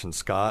rejuvenation,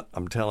 Scott,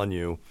 I'm telling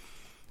you,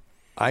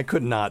 I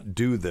could not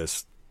do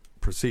this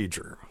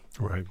procedure.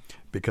 Right.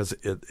 Because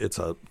it's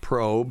a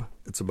probe.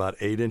 It's about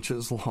 8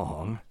 inches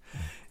long,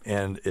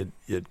 and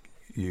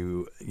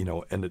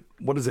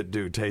what does it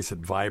do? Taste, it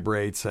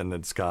vibrates, and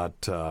it's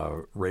got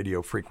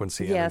radio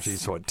frequency energy,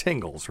 so it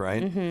tingles,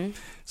 right? Mm-hmm.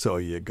 So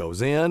it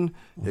goes in,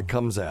 it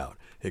comes out.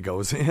 It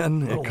goes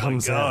in, it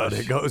comes out.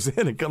 It goes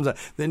in, it comes out.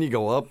 Then you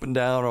go up and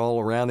down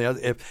all around the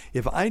other.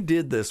 If I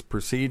did this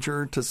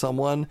procedure to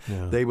someone,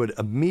 they would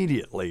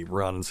immediately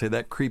run and say,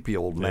 that creepy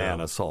old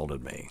man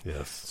assaulted me.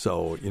 Yes.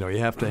 So, you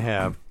have to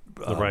have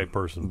the right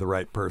person. The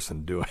right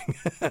person doing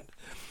it.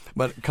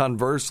 But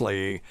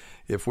conversely,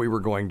 if we were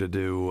going to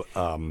do,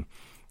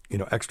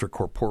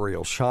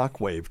 extracorporeal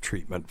shockwave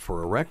treatment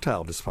for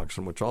erectile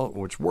dysfunction,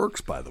 which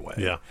works, by the way.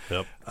 Yeah.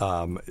 Yep.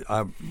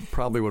 I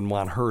probably wouldn't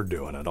want her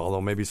doing it,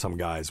 although maybe some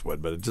guys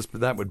would. But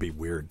that would be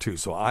weird too.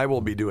 So I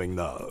will be doing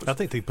those. I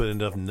think they put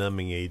enough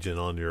numbing agent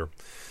on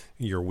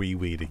your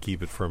wee-wee to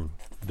keep it from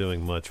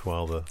doing much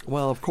while the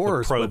of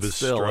course, the probe but is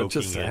still,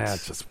 stroking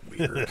it's just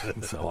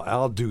weird. So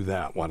I'll do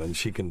that one, and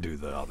she can do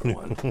the other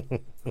one.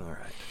 All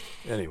right.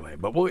 Anyway,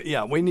 but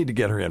we need to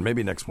get her in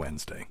maybe next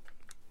Wednesday.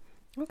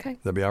 Okay.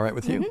 That'd be all right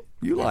with you?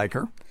 Mm-hmm. You like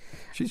her.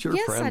 She's your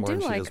Yes, friend I more do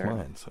than she like is her.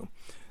 mine. So,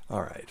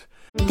 all right.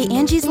 The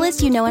Angie's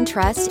List you know and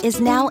trust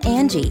is now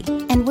Angie,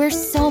 and we're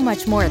so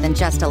much more than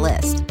just a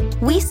list.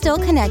 We still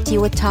connect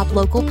you with top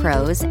local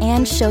pros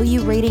and show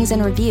you ratings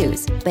and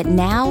reviews, but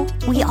now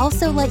we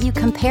also let you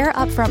compare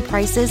upfront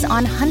prices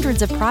on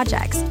hundreds of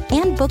projects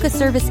and book a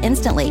service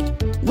instantly.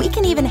 We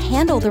can even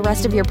handle the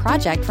rest of your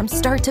project from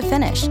start to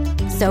finish.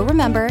 So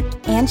remember,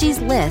 Angie's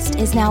List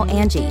is now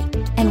Angie,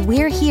 and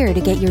we're here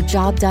to get your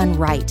job done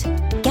right.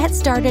 Get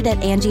started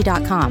at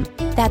Angie.com.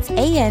 That's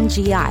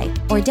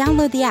ANGI, or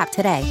download the app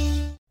today.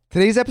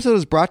 Today's episode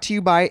is brought to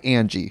you by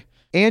Angie.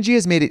 Angie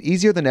has made it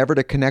easier than ever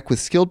to connect with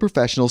skilled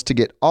professionals to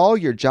get all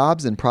your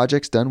jobs and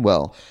projects done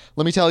well.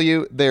 Let me tell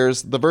you,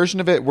 there's the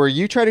version of it where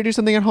you try to do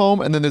something at home,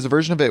 and then there's a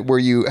version of it where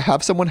you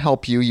have someone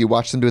help you, you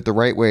watch them do it the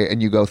right way,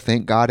 and you go,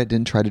 thank God I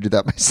didn't try to do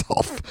that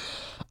myself.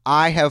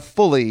 I have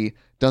fully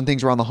done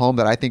things around the home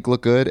that I think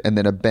look good, and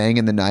then a bang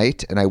in the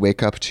night, and I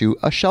wake up to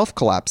a shelf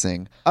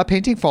collapsing, a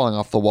painting falling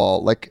off the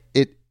wall. Like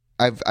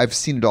I've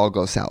seen it all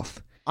go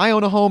south. I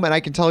own a home, and I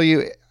can tell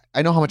you,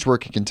 I know how much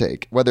work it can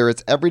take. Whether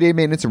it's everyday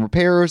maintenance and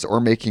repairs or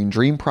making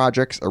dream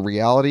projects a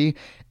reality,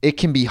 it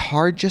can be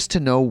hard just to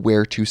know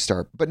where to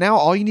start. But now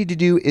all you need to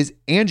do is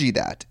Angie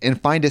that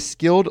and find a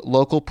skilled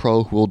local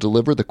pro who will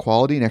deliver the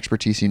quality and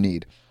expertise you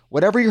need.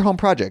 Whatever your home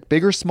project,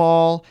 big or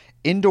small,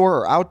 indoor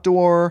or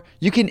outdoor,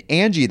 you can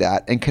Angie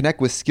that and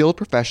connect with skilled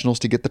professionals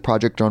to get the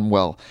project done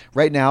well.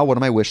 Right now, one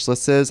of my wish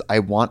lists is I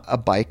want a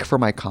bike for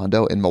my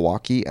condo in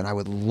Milwaukee, and I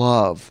would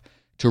love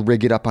to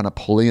rig it up on a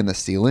pulley in the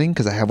ceiling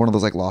because I have one of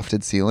those like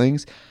lofted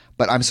ceilings,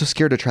 but I'm so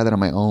scared to try that on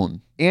my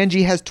own.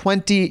 Angie has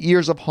 20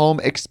 years of home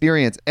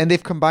experience, and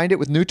they've combined it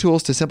with new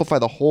tools to simplify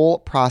the whole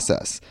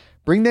process.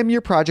 Bring them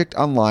your project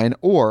online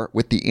or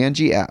with the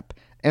Angie app.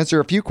 Answer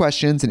a few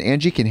questions and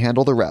Angie can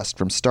handle the rest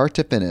from start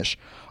to finish,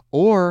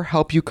 or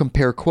help you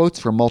compare quotes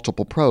from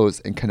multiple pros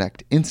and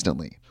connect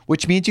instantly,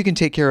 which means you can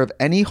take care of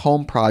any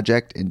home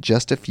project in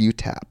just a few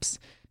taps.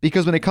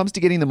 Because when it comes to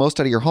getting the most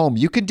out of your home,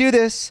 you can do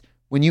this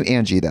when you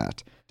Angie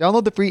that.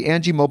 Download the free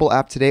Angie mobile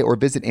app today or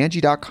visit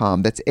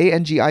Angie.com. That's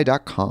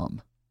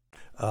ANGI.com.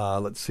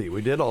 Let's see.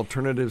 We did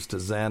alternatives to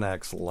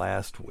Xanax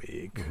last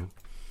week. Mm-hmm.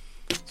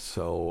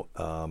 So,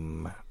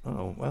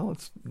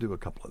 let's do a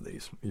couple of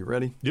these. You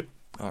ready? Yep.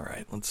 All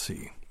right, let's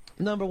see.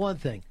 Number one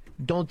thing,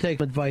 don't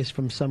take advice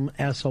from some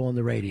asshole on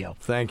the radio.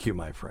 Thank you,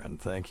 my friend.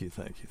 Thank you.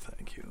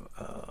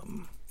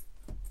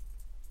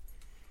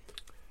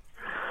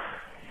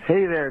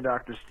 Hey there,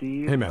 Dr.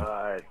 Steve. Hey, man.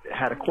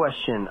 Had a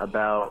question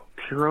about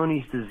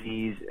Peyronie's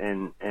disease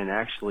and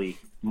actually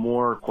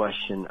more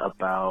question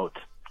about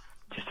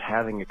just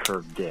having a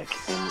curved dick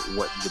and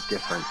what the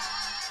difference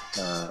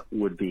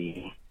would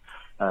be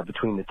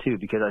between the two.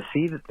 Because I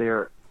see that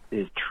there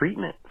is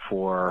treatment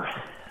for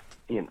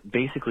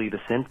basically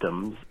the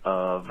symptoms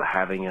of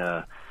having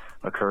a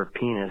curved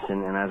penis.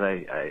 And as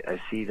I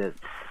see that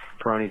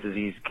Peyronie's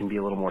disease can be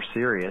a little more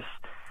serious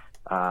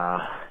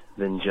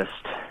than just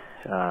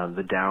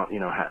the down,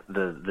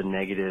 the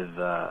negative,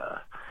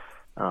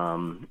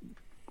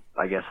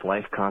 I guess,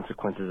 life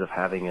consequences of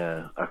having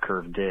a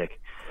curved dick.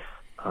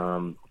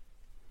 I'm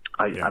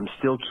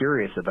still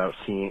curious about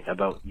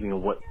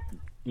what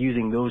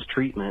using those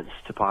treatments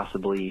to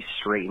possibly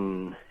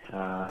straighten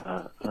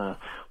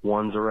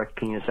one's erect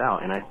penis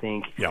out. And I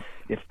think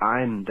if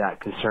I'm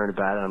that concerned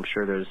about it, I'm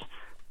sure there's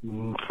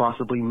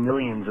possibly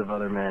millions of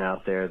other men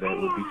out there that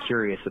would be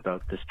curious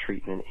about this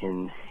treatment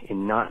in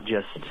not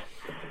just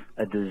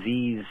a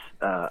disease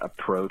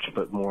approach,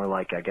 but more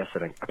like, I guess,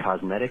 in a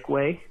cosmetic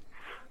way.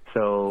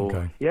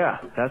 So,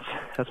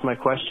 that's my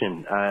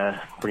question.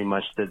 Pretty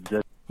much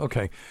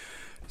Okay.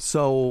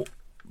 So,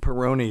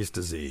 Peyronie's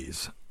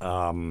disease,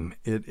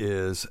 it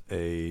is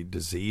a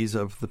disease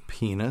of the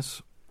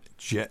penis,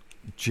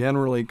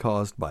 generally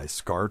caused by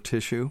scar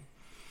tissue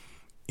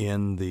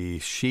in the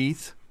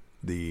sheath,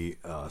 the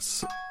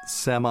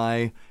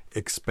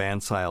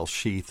semi-expansile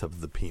sheath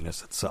of the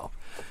penis itself.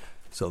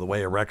 So the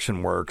way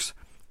erection works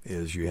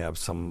is you have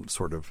some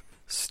sort of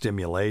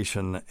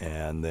stimulation,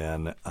 and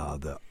then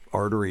the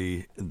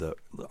arteries and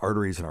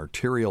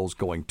arterioles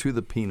going to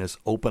the penis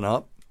open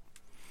up,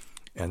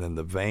 and then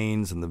the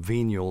veins and the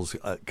venules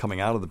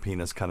coming out of the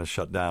penis kind of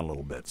shut down a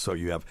little bit. So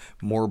you have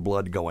more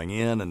blood going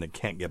in, and it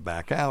can't get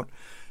back out.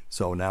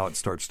 So now it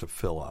starts to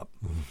fill up.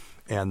 Mm-hmm.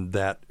 And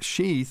that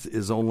sheath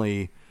is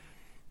only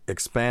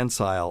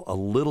expansile a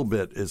little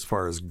bit as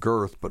far as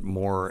girth, but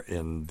more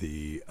in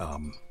the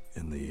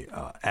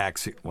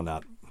axial,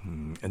 not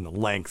in the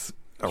length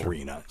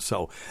arena.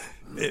 So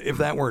if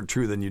that weren't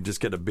true, then you'd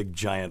just get a big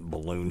giant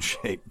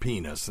balloon-shaped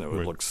penis, and it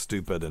would look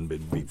stupid and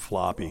be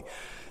floppy.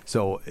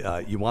 So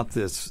you want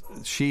this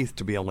sheath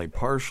to be only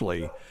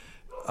partially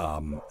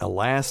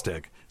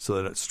elastic, so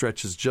that it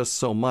stretches just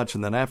so much,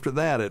 and then after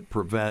that, it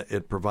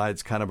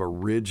provides kind of a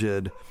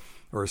rigid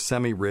or a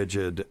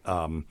semi-rigid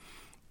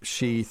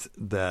sheath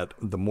that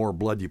the more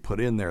blood you put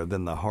in there,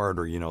 then the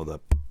harder, the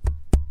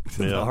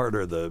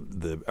harder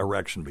the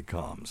erection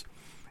becomes.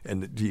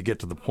 And you get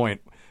to the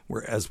point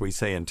where, as we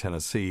say in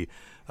Tennessee,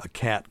 a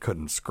cat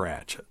couldn't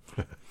scratch it.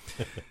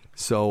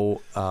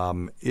 So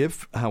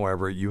if,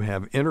 however, you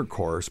have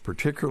intercourse,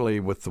 particularly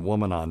with the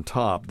woman on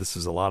top, this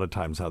is a lot of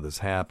times how this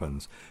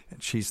happens,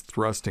 and she's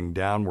thrusting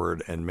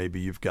downward, and maybe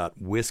you've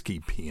got whiskey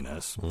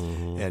penis,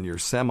 and you're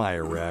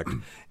semi-erect,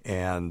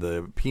 and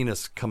the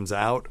penis comes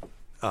out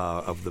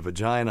of the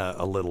vagina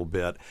a little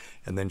bit,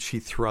 and then she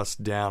thrusts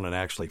down and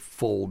actually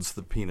folds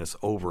the penis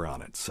over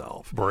on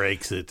itself.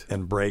 Breaks it.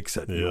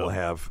 Yeah. You'll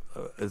have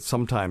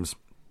sometimes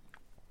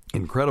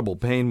incredible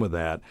pain with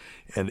that.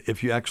 And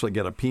if you actually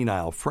get a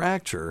penile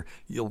fracture,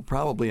 you'll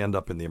probably end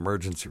up in the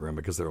emergency room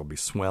because there will be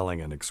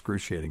swelling and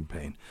excruciating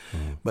pain.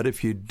 But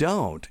if you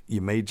don't, you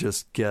may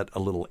just get a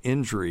little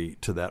injury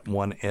to that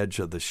one edge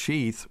of the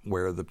sheath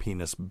where the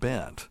penis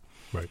bent.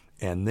 Right.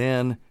 And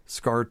then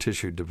scar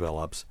tissue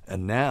develops.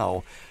 And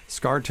now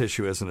scar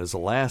tissue isn't as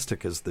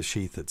elastic as the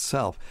sheath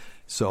itself.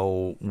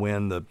 So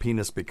when the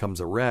penis becomes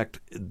erect,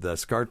 the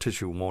scar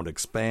tissue won't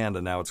expand,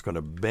 and now it's going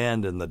to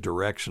bend in the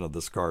direction of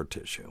the scar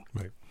tissue.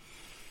 Right.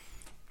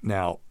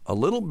 Now, a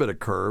little bit of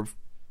curve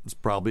is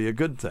probably a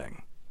good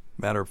thing.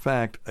 Matter of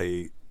fact,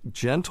 a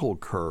gentle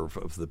curve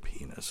of the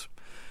penis,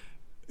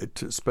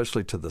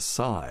 especially to the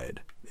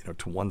side,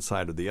 to one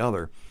side or the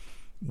other,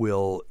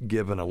 will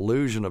give an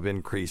illusion of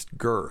increased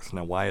girth.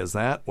 Now, why is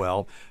that?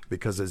 Well,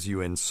 because as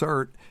you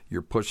insert,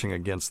 you're pushing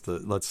against the,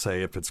 let's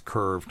say if it's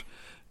curved,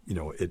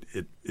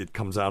 it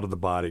comes out of the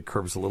body,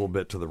 curves a little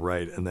bit to the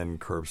right, and then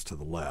curves to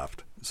the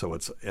left. So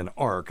it's an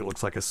arc. It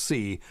looks like a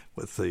C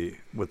with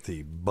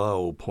the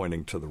bow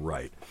pointing to the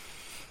right.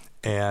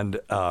 And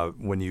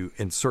when you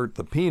insert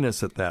the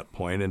penis at that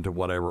point into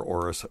whatever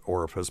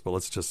orifice, but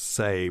let's just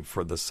say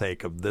for the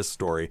sake of this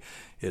story,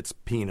 it's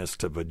penis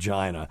to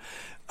vagina,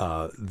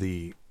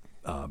 the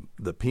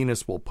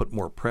penis will put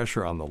more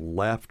pressure on the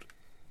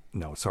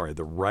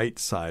right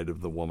side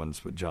of the woman's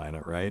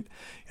vagina, right?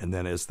 And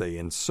then as they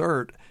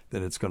insert,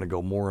 then it's going to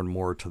go more and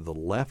more to the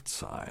left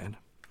side.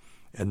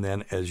 And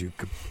then as you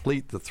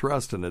complete the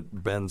thrust and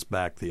it bends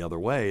back the other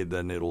way,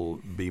 then it'll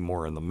be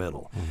more in the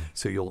middle. Mm-hmm.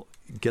 So you'll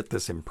get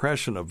this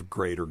impression of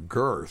greater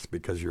girth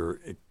because you're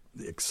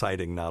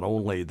exciting not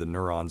only the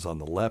neurons on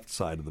the left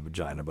side of the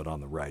vagina, but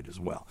on the right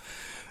as well.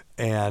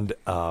 And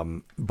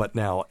but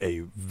now a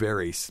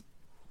very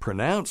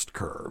pronounced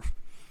curve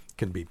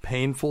can be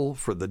painful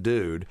for the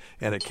dude,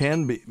 and it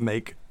can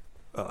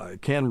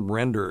can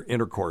render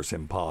intercourse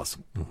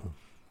impossible. Mm-hmm.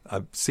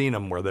 I've seen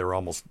them where they're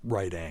almost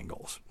right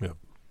angles. Yeah.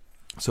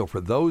 So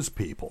for those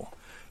people,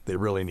 they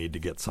really need to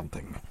get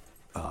something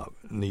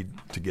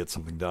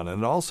done,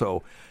 and it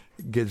also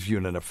gives you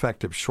an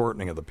effective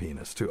shortening of the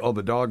penis too. Oh,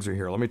 the dogs are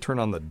here. Let me turn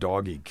on the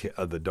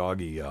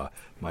doggy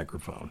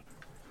microphone.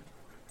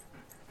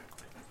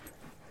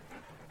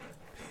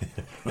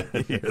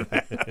 Hear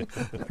that?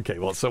 Okay,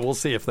 well, so we'll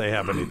see if they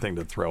have anything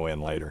to throw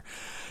in later.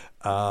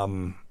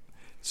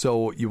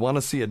 So you want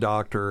to see a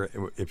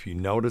doctor if you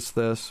notice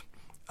this.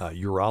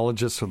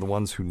 Urologists are the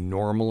ones who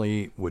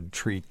normally would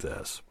treat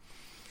this.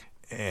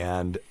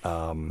 And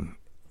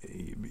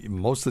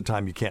most of the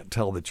time you can't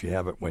tell that you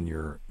have it when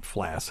you're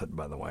flaccid,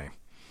 by the way.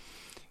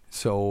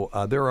 So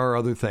there are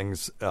other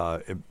things.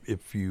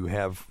 If you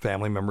have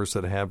family members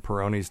that have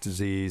Peyronie's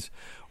disease,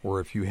 or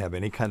if you have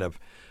any kind of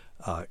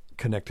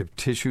connective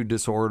tissue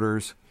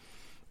disorders,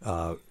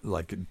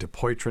 like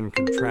Dupuytren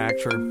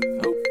contracture.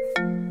 Oh,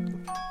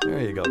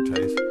 there you go,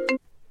 Tace.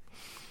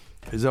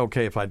 Is it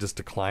okay if I just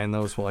decline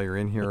those while you're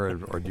in here,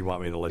 or do you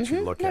want me to let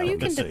you look at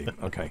them and see?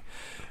 Okay.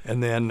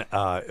 And then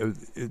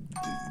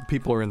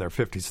people are in their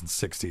 50s and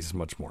 60s is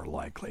much more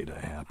likely to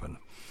happen.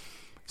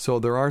 So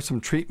there are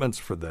some treatments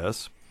for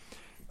this.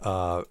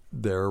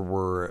 There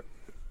were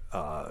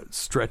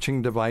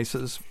stretching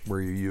devices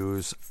where you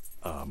use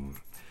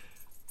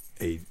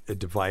a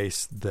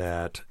device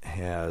that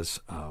has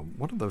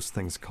what are those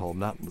things called?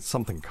 Not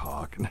something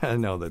cock.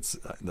 No, that's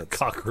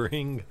cock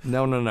ring.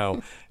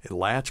 No. A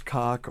latch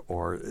cock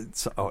or a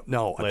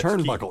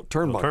turnbuckle.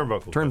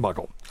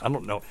 Turnbuckle. I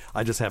don't know.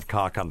 I just have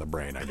cock on the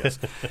brain, I guess.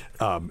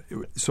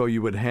 So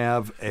you would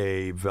have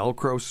a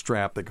Velcro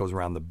strap that goes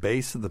around the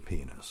base of the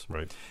penis,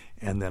 right?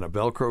 And then a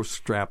Velcro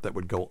strap that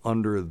would go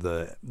under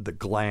the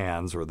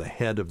glands or the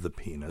head of the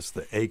penis,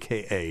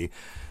 AKA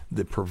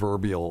the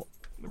proverbial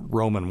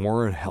Roman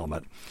war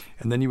helmet,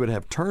 and then you would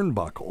have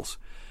turnbuckles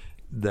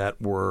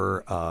that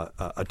were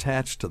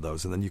attached to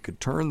those, and then you could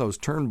turn those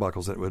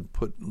turnbuckles, and it would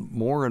put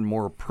more and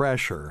more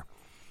pressure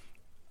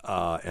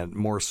and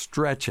more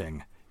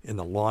stretching in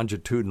the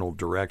longitudinal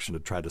direction to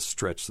try to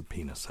stretch the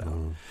penis out.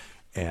 Mm.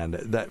 And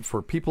that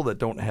for people that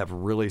don't have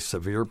really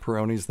severe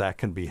Peyronie's, that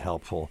can be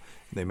helpful.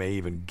 They may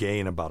even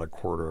gain about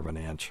 1/4 of an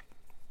inch.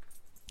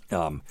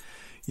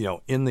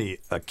 In the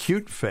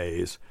acute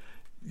phase,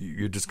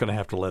 you're just going to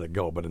have to let it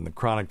go. But in the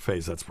chronic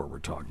phase, that's what we're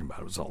talking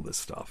about, is all this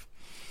stuff.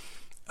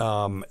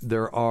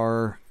 There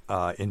are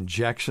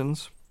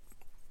injections.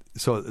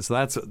 So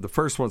that's the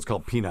first one's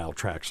called penile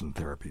traction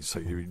therapy. So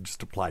you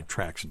just apply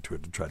traction to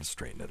it to try to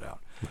straighten it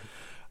out.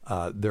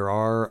 Right. There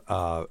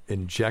are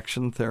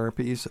injection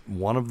therapies.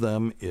 One of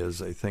them is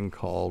a thing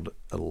called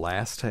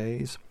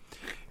elastase.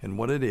 And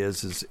what it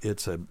is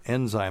it's an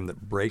enzyme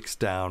that breaks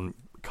down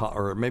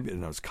or maybe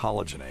it's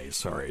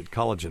collagenase.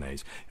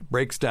 Collagenase. It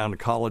breaks down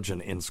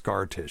collagen in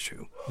scar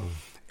tissue. Mm.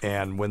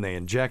 And when they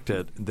inject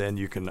it, then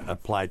you can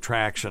apply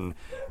traction,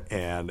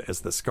 and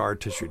as the scar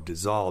tissue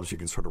dissolves, you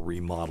can sort of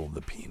remodel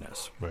the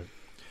penis. Right.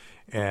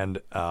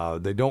 And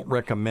they don't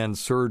recommend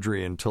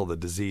surgery until the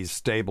disease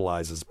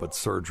stabilizes, but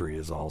surgery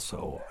is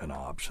also an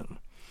option.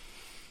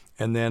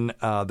 And then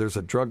there's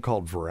a drug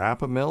called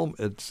verapamil.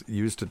 It's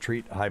used to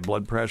treat high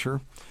blood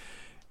pressure.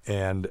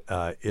 And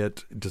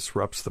it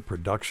disrupts the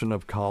production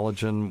of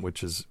collagen,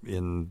 which is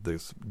in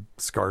the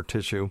scar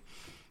tissue,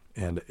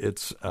 and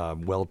it's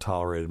well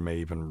tolerated, may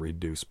even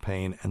reduce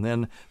pain. And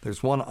then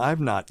there's one I've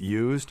not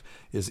used,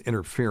 is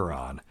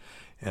interferon,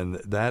 And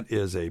that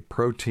is a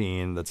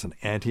protein that's an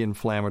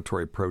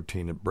anti-inflammatory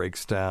protein. It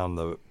breaks down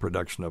the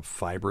production of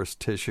fibrous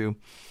tissue.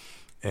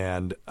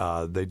 And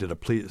they did a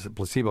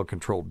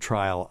placebo-controlled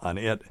trial on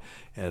it,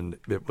 and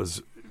it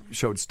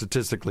showed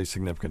statistically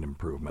significant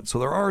improvement. So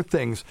there are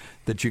things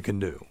that you can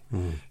do.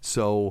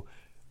 So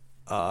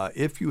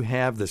if you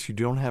have this, you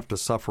don't have to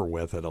suffer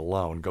with it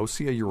alone. Go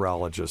see a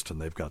urologist,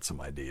 and they've got some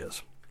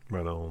ideas.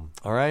 Right on.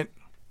 All right?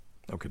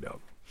 Okay,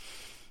 doke.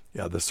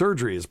 Yeah, the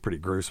surgery is pretty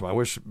gruesome. I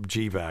wish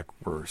GVAC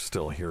were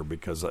still here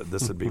because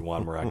this would be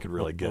one where I could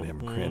really get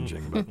him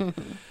cringing. But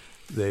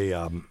they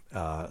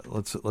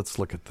let's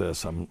look at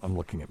this. I'm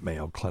looking at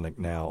Mayo Clinic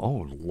now.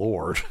 Oh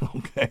Lord.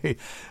 Okay,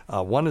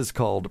 one is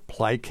called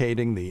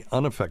plicating the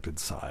unaffected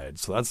side,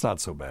 so that's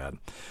not so bad.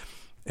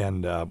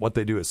 And what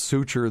they do is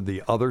suture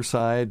the other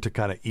side to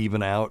kind of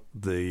even out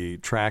the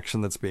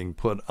traction that's being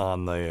put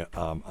on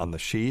the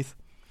sheath,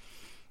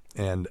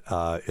 and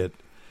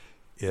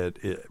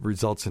it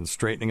results in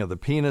straightening of the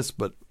penis,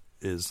 but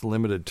is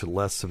limited to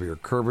less severe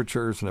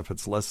curvatures. And if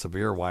it's less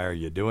severe, why are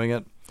you doing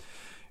it?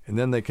 And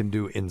then they can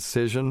do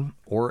incision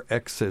or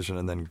excision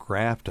and then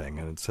grafting.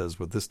 And it says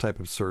with this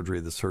type of surgery,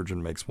 the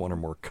surgeon makes one or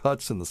more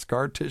cuts in the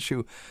scar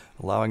tissue,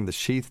 allowing the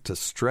sheath to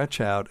stretch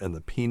out and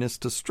the penis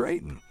to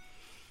straighten.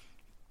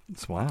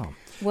 It's wow.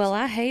 Well,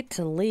 I hate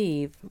to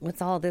leave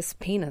with all this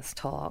penis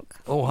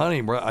talk. Oh,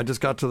 honey, I just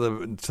got to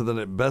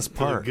the best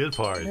part. The good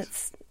part.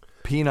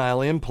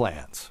 Penile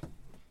implants.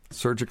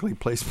 Surgically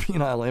placed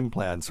penile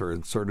implants are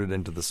inserted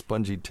into the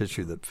spongy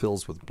tissue that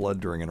fills with blood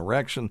during an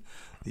erection.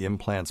 The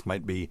implants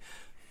might be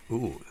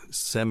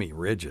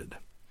semi-rigid.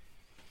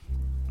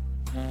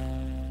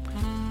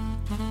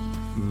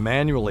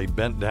 Manually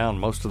bent down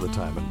most of the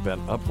time and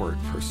bent upward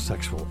for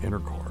sexual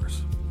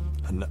intercourse.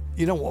 And,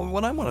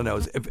 what I want to know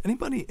is if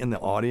anybody in the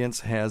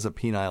audience has a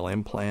penile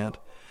implant.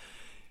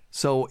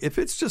 So if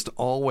it's just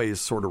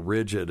always sort of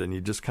rigid and you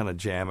just kind of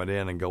jam it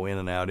in and go in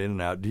and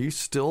out, do you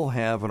still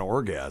have an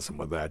orgasm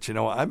with that?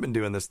 I've been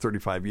doing this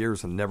 35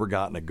 years and never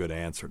gotten a good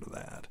answer to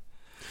that.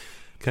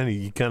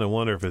 You kind of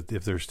wonder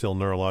if they're still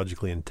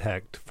neurologically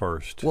intact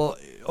first. Well,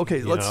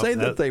 okay, let's say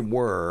that they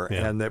were,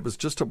 and it was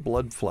just a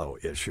blood flow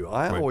issue.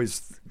 I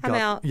always I'm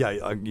out.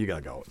 Yeah, you got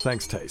to go.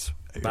 Thanks, Tace.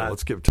 Bye.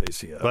 Let's give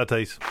Tace a... Bye,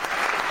 Tace.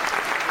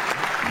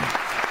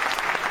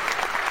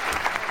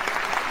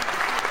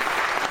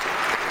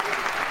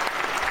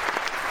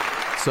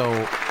 So,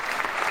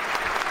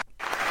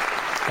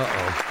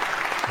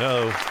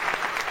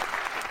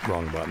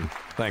 wrong button.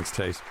 Thanks,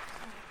 Tace.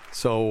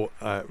 So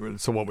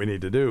what we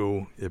need to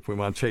do, if we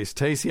want to chase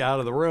Tacey out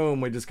of the room,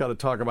 we just got to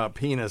talk about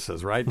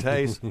penises, right,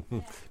 Tace?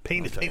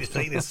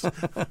 Penis.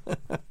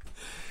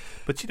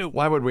 But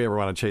why would we ever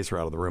want to chase her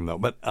out of the room, though?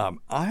 But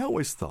I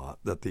always thought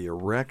that the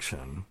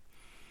erection,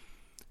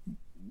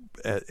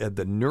 at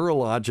the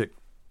neurologic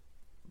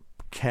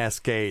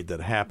cascade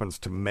that happens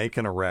to make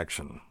an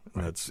erection,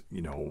 that's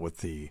with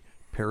the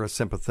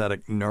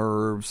parasympathetic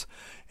nerves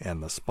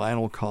and the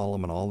spinal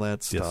column and all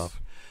that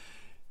stuff,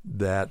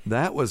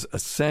 that was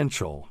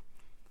essential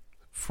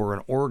for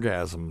an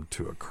orgasm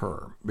to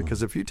occur.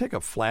 Because if you take a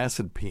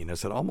flaccid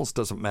penis, it almost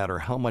doesn't matter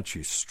how much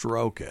you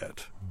stroke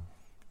it,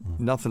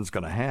 nothing's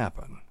going to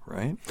happen,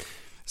 right?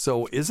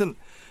 So isn't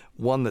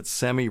one that's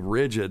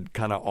semi-rigid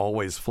kind of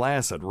always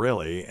flaccid,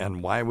 really?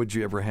 And why would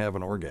you ever have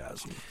an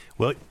orgasm?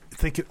 Well,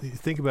 think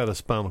about a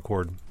spinal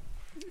cord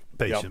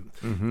patient.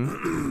 Yep.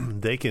 Mm-hmm.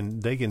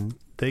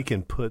 They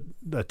can put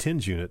a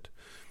TENS unit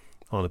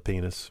on a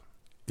penis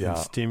and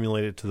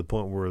stimulate it to the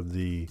point where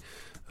they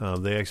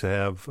actually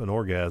have an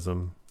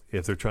orgasm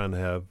if they're trying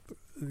to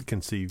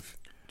conceive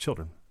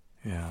children.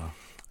 Yeah.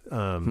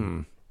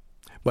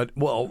 But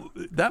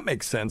that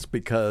makes sense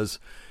because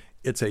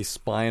it's a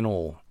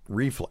spinal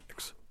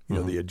reflex.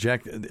 The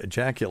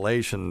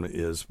ejaculation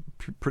is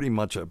pretty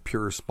much a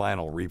pure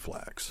spinal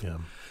reflex. Yeah.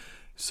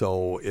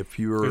 So if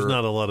you're there's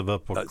not a lot of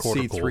upper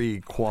cortical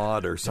C3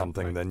 quad or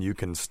something, then you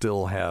can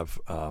still have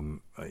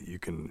you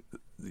can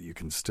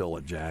still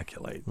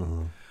ejaculate.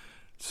 Mm-hmm.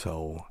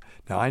 So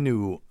now I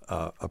knew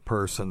a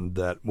person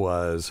that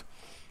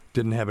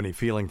didn't have any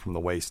feeling from the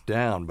waist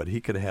down, but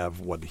he could have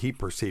what he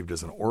perceived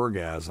as an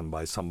orgasm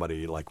by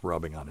somebody like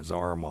rubbing on his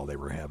arm while they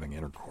were having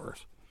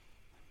intercourse.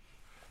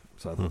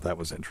 So I thought that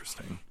was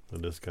interesting.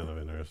 It is kind of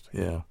interesting.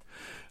 Yeah.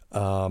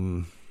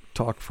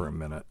 Talk for a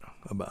minute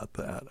about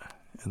that.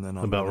 And then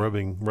about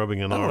rubbing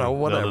an arm. I don't know,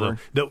 whatever.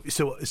 No.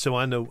 So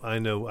I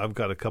know. I've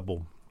got a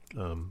couple,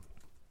 or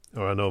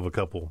I know of a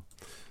couple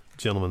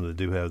gentlemen that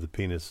do have the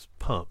penis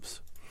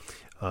pumps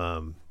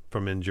from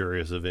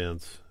injurious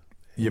events.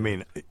 You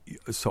mean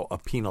so a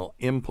penile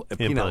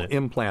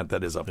implant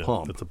that is a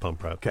pump? It's a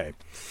pump, right? Okay,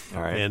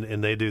 all right.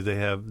 And they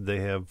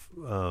have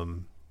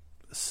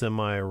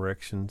semi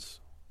erections.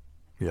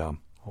 Yeah,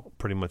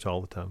 pretty much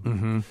all the time.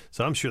 Mm-hmm.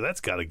 So I'm sure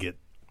that's got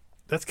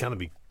to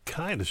be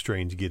kind of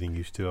strange getting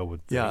used to, I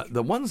would think. Yeah,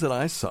 the ones that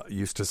I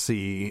used to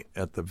see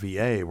at the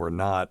VA were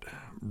not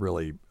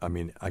really,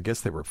 I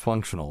guess they were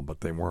functional,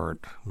 but they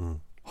weren't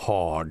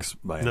hogs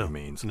by any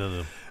means.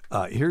 No.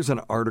 Here's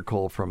an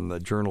article from the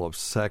Journal of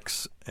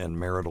Sex and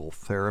Marital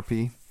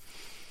Therapy.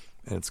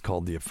 And it's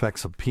called The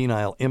Effects of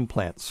Penile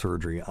Implant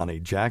Surgery on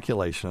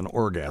Ejaculation and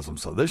Orgasm.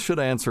 So this should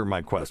answer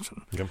my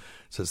question. Okay. It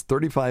says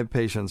 35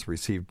 patients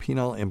received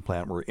penile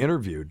implant were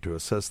interviewed to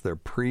assess their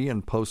pre-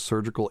 and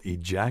post-surgical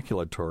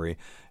ejaculatory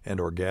and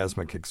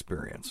orgasmic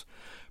experience.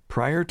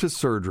 Prior to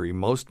surgery,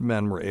 most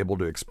men were able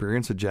to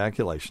experience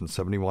ejaculation,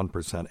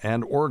 71%,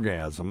 and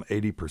orgasm,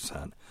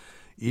 80%.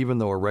 Even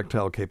though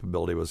erectile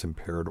capability was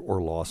impaired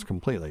or lost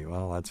completely.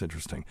 Well, that's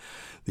interesting.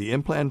 The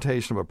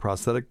implantation of a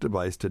prosthetic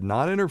device did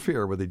not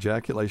interfere with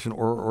ejaculation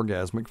or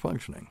orgasmic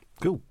functioning.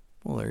 Cool.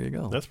 Well, there you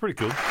go. That's pretty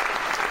cool.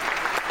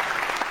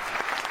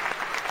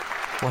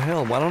 Well,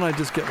 hell, why don't I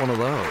just get one of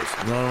those?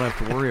 Then I don't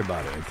have to worry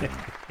about anything.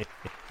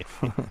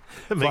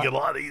 Make it a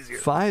lot easier.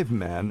 5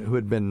 men who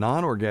had been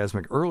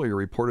non-orgasmic earlier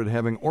reported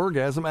having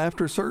orgasm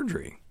after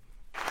surgery.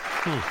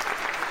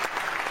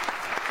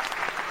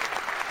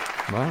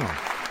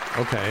 Wow.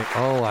 Okay.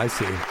 Oh, I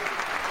see.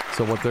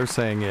 So what they're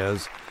saying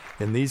is,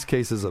 in these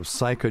cases of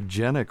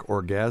psychogenic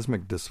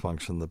orgasmic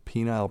dysfunction, the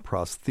penile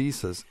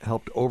prosthesis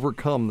helped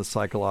overcome the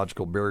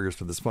psychological barriers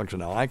to dysfunction.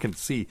 Now, I can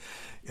see,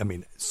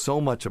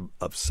 so much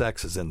of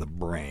sex is in the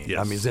brain.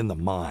 Yes. It's in the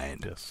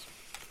mind. Yes.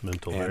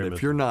 Mental. And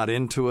if you're not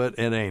into it,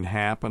 it ain't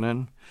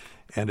happening.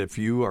 And if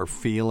you are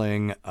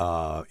feeling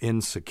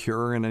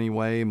insecure in any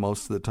way,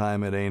 most of the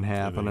time it ain't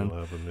happening.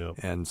 Yep.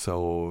 And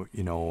so,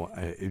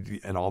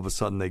 and all of a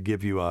sudden they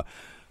give you a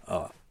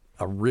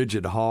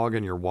rigid hog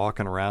and you're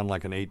walking around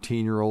like an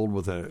 18-year-old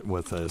with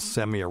a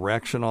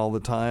semi-erection all the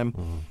time.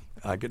 Mm-hmm.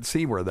 I could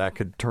see where that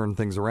could turn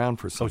things around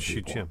for some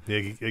people. Shoot,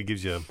 yeah. It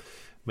gives you,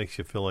 makes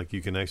you feel like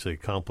you can actually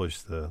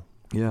accomplish the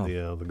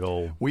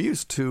goal. We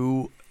used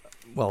to,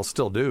 well,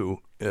 still do.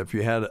 If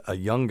you had a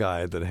young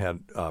guy that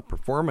had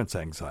performance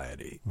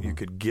anxiety, you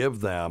could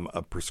give them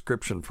a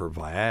prescription for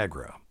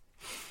Viagra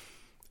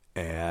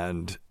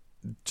and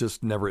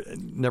just never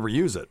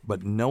use it.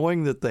 But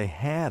knowing that they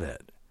had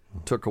it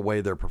took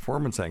away their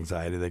performance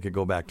anxiety, they could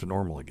go back to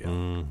normal again.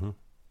 Mm-hmm.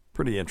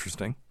 Pretty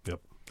interesting.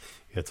 Yep.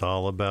 It's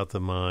all about the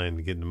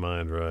mind, getting the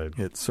mind right.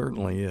 It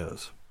certainly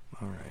is.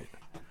 All right.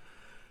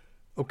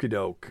 Okie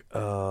doke.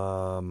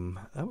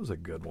 That was a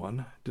good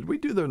one. Did we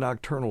do the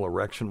nocturnal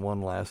erection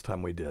one last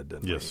time? We did,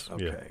 didn't Yes.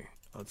 we? Yeah. Okay.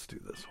 Let's do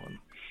this one.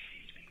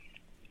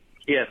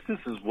 Yes, this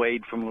is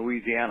Wade from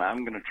Louisiana.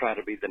 I'm going to try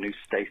to be the new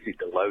Stacy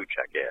Deloach,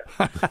 I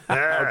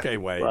guess. Okay,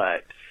 Wade.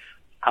 But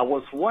I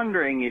was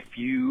wondering if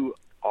you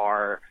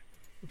are...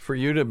 For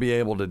you to be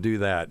able to do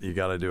that, you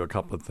got to do a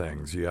couple of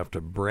things. You have to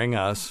bring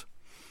us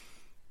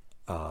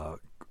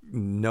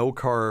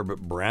no-carb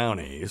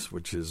brownies,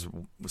 which is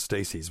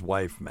Stacy's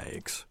wife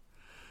makes.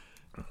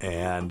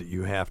 And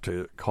you have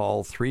to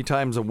call 3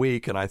 times a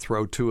week, and I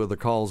throw 2 of the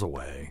calls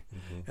away.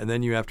 Mm-hmm. And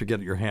then you have to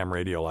get your ham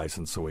radio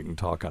license so we can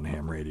talk on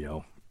ham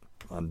radio,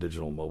 on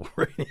digital mobile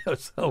radio.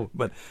 So,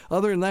 but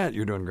other than that,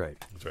 you're doing great.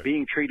 That's right.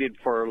 Being treated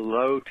for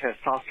low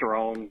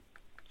testosterone,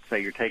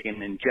 say you're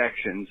taking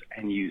injections,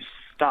 and you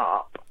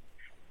stop,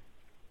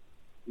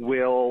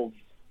 will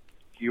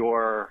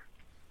your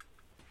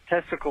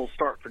testicles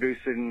start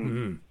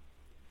producing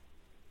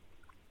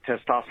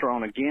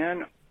testosterone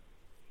again,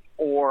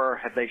 or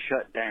have they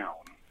shut down?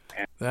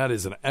 That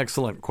is an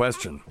excellent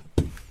question.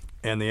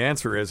 And the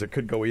answer is it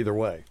could go either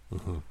way.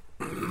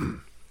 Mm-hmm.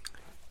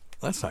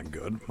 That's not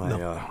good.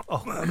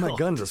 My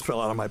gun just fell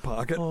out of my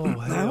pocket. Oh,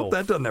 I hope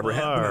that doesn't ever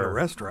happen at a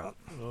restaurant.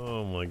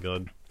 Oh, my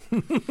God.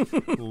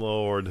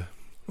 Lord.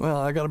 Well,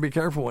 I got to be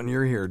careful when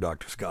you're here,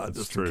 Dr. Scott, That's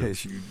just true. in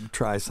case you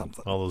try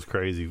something. All those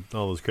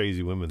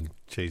crazy women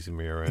chasing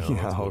me around.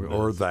 Yeah,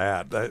 or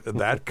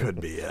that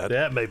could be it.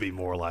 That may be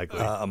more likely.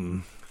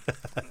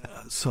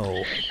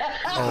 Stop.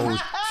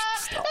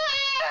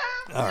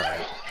 All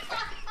right.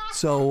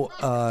 So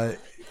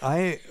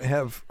I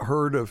have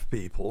heard of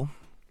people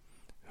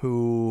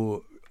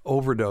who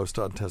overdosed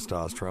on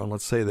testosterone.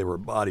 Let's say they were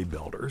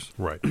bodybuilders.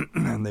 Right.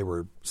 And they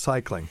were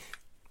cycling.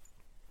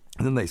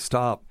 And then they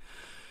stop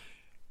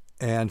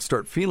and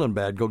start feeling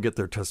bad, go get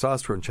their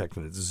testosterone checked,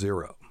 and it's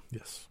 0.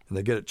 Yes. And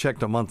they get it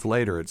checked a month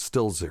later, it's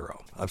still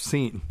 0. I've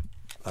seen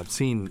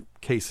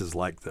cases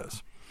like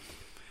this.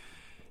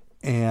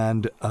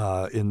 And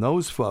in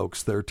those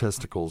folks, their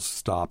testicles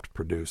stopped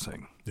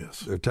producing.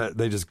 Yes.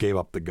 They just gave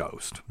up the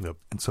ghost. Yep.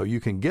 And so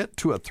you can get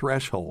to a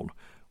threshold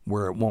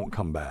where it won't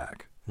come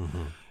back.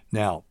 Mm-hmm.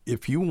 Now,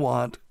 if you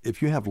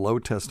have low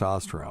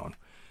testosterone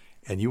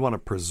and you want to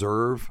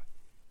preserve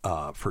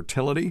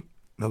fertility,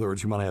 in other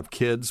words, you want to have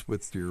kids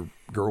with your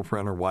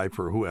girlfriend or wife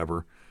or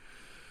whoever,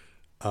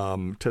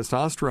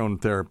 testosterone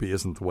therapy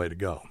isn't the way to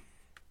go.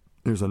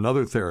 There's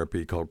another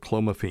therapy called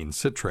clomiphene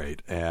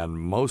citrate, and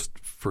most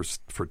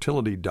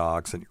fertility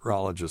docs and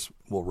urologists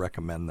will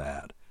recommend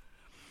that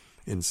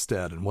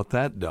instead. And what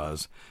that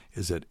does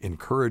is it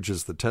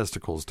encourages the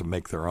testicles to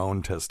make their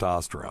own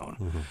testosterone.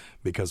 Mm-hmm.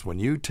 Because when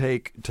you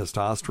take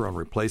testosterone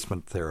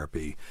replacement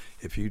therapy,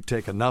 if you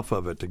take enough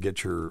of it to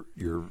get your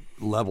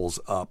levels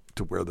up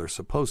to where they're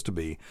supposed to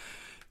be,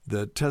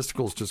 the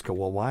testicles just go,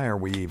 well, why are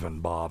we even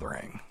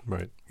bothering?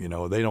 Right.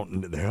 They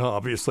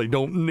obviously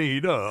don't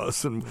need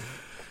us. And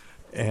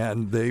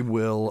and they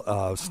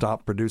will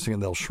stop producing,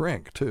 and they'll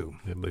shrink too.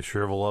 Yeah, they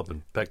shrivel up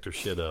and peck their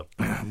shit up.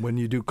 When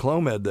you do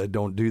Clomid, they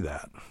don't do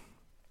that.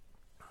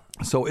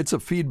 So it's a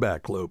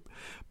feedback loop.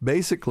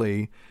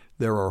 Basically,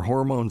 there are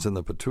hormones in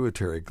the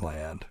pituitary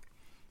gland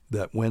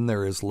that when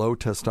there is low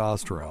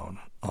testosterone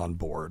on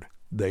board,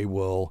 they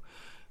will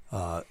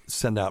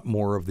send out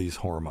more of these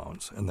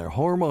hormones. And their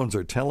hormones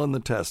are telling the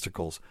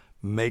testicles,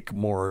 make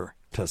more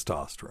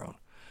testosterone.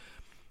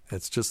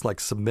 It's just like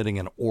submitting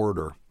an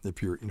order.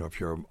 If you're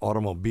an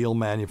automobile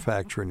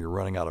manufacturer and you're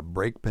running out of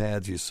brake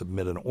pads, you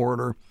submit an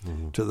order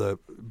to the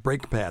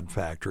brake pad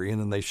factory,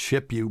 and then they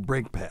ship you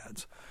brake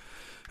pads.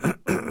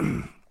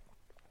 And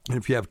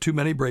if you have too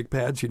many brake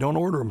pads, you don't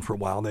order them for a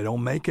while. They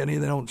don't make any.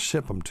 They don't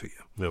ship them to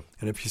you. Yep.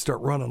 And if you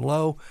start running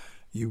low,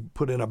 you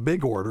put in a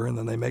big order, and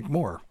then they make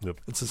more.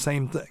 Yep. It's the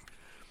same thing.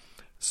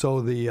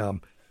 So the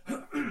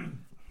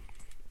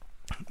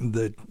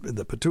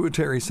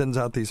pituitary sends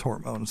out these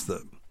hormones.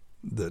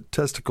 The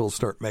testicles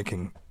start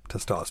making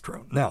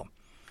testosterone. Now,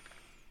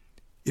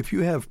 if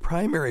you have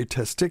primary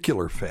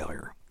testicular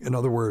failure, in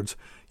other words,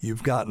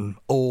 you've gotten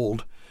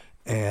old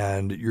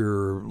and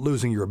you're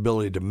losing your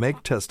ability to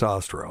make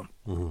testosterone,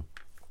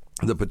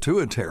 the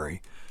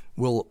pituitary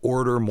will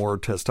order more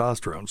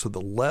testosterone. So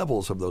the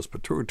levels of those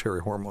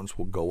pituitary hormones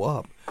will go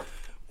up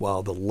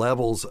while the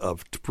levels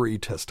of free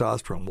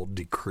testosterone will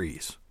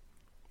decrease.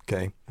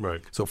 Okay?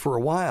 Right. So for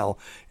a while,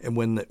 and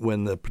when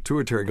the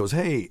pituitary goes,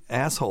 hey,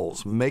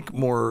 assholes, make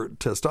more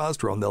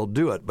testosterone, they'll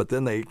do it. But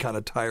then they kind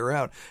of tire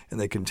out and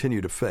they continue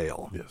to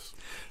fail. Yes.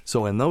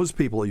 So in those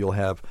people, you'll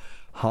have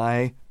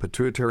high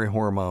pituitary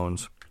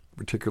hormones,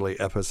 particularly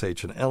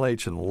FSH and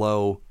LH, and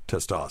low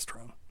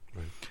testosterone.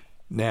 Right.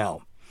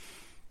 Now,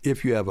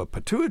 if you have a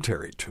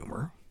pituitary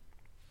tumor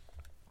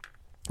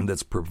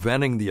that's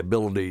preventing the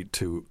ability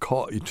to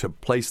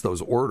place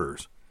those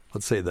orders,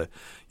 let's say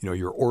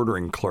your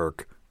ordering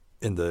clerk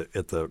at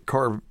the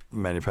car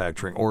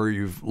manufacturing, or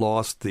you've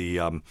lost the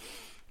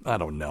I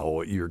don't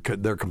know,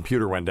 their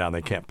computer went down,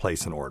 they can't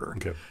place an order.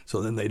 Okay.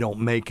 So then they don't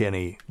make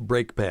any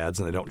brake pads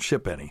and they don't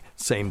ship any.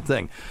 Same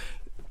thing.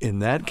 In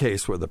that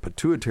case, where the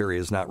pituitary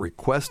is not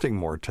requesting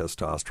more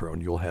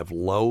testosterone, you'll have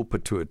low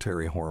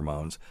pituitary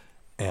hormones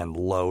and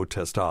low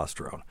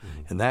testosterone.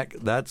 And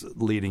that's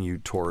leading you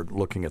toward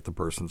looking at the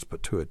person's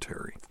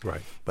pituitary.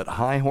 Right. But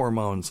high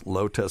hormones,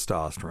 low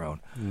testosterone.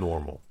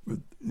 Normal.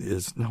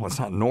 It's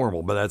not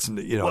normal, but that's,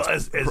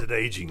 as it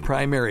aging.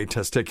 Primary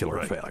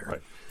testicular failure.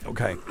 Right.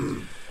 Okay.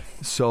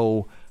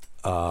 So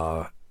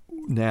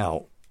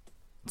now,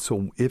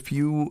 if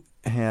you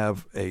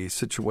have a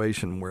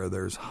situation where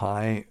there's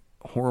high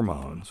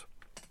hormones,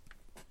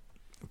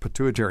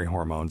 pituitary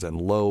hormones,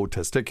 and low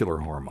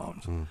testicular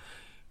hormones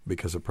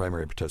because of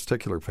primary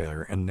testicular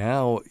failure, and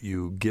now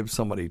you give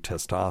somebody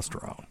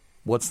testosterone,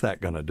 what's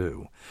that going to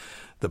do?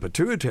 The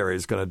pituitary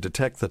is going to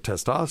detect the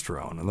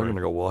testosterone, and they're going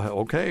to go, well,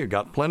 okay,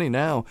 got plenty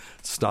now.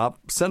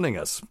 Stop sending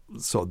us.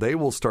 So they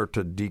will start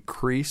to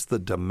decrease the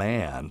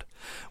demand.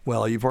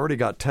 Well, you've already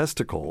got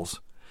testicles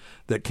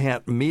that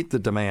can't meet the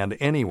demand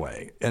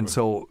anyway. And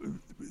so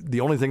the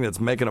only thing that's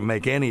making them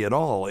make any at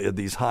all are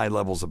these high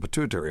levels of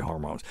pituitary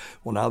hormones.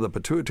 Well, now the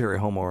pituitary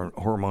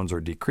hormones are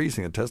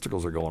decreasing. The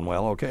testicles are going,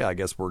 well, okay, I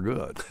guess we're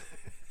good.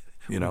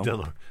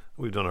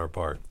 We've done our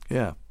part.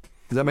 Yeah.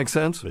 Does that make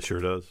sense? It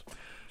sure does.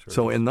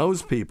 So in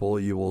those people,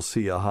 you will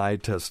see a high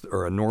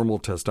or a normal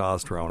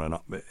testosterone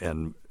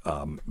and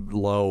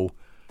low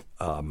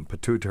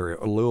pituitary,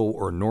 or low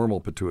or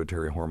normal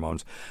pituitary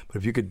hormones. But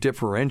if you could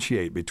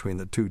differentiate between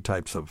the two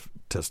types of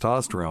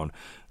testosterone,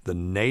 the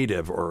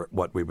native, or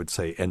what we would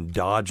say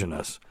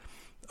endogenous,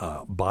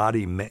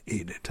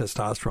 body-made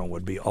testosterone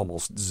would be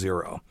almost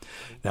zero.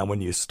 Now, when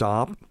you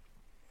stop,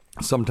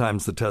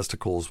 sometimes the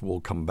testicles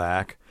will come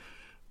back,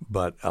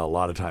 but a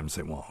lot of times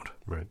they won't.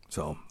 Right.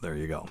 So there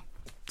you go.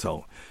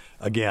 So,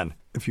 again,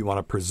 if you want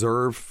to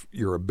preserve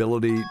your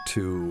ability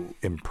to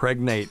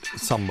impregnate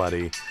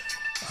somebody,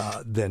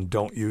 then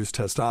don't use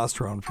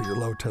testosterone for your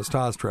low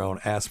testosterone.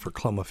 Ask for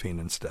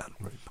clomiphene instead.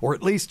 Right. Or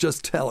at least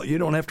just tell. You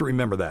don't have to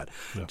remember that.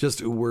 Yeah.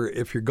 Just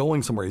if you're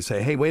going somewhere, you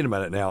say, hey, wait a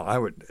minute now.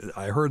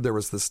 I heard there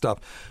was this stuff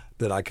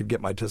that I could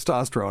get my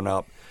testosterone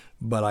up,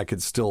 but I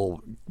could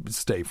still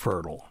stay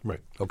fertile.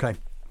 Right. Okay?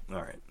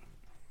 All right.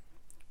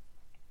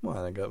 Well,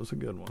 I think that was a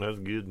good one. That was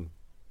good.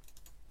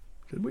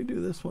 Did we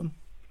do this one?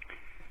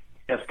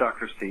 Yes,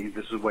 Dr. Steve.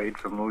 This is Wade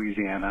from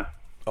Louisiana.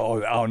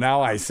 Oh!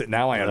 Now I understand.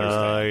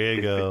 There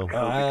you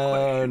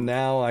go.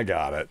 Now I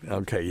got it.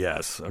 Okay,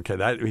 yes. Okay,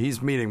 that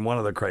he's meeting one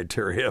of the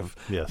criteria of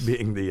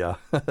being the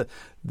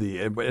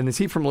and is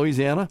he from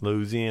Louisiana?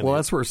 Louisiana. Well,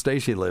 that's where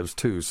Stacy lives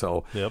too.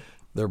 So yep,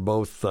 they're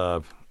both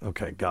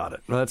okay. Got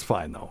it. No, that's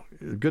fine though.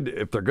 Good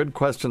if they're good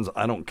questions.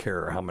 I don't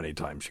care how many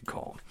times you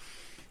call.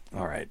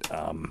 All right.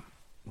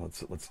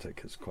 Let's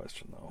take his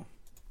question though.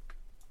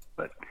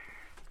 But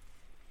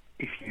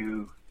if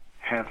you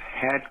have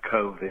had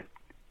COVID,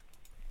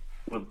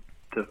 will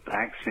the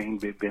vaccine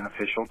be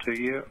beneficial to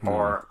you,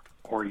 or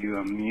are you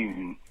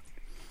immune?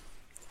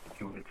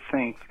 You would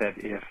think that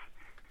if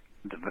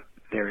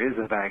there is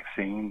a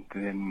vaccine,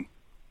 then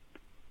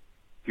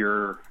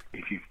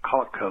if you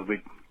caught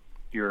COVID,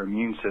 your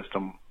immune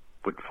system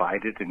would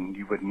fight it and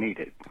you wouldn't need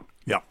it.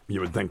 Yeah, you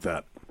would think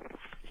that.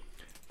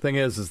 Thing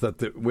is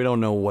that we don't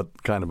know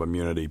what kind of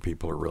immunity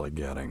people are really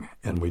getting.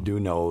 And we do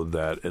know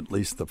that at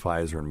least the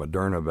Pfizer and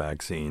Moderna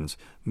vaccines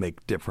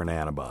make different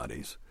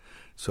antibodies.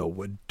 So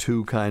would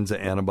two kinds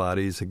of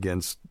antibodies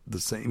against the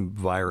same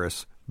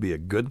virus be a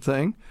good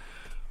thing?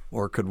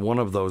 Or could one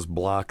of those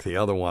block the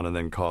other one and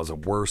then cause a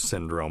worse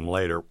syndrome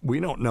later? We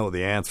don't know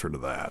the answer to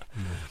that.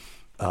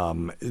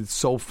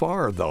 So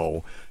far,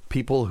 though,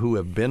 people who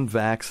have been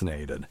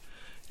vaccinated,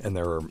 and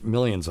there are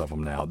millions of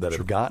them now that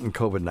have gotten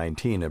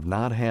COVID-19, have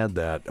not had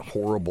that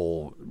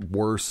horrible,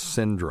 worse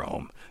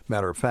syndrome.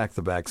 Matter of fact,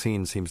 the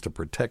vaccine seems to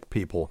protect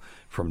people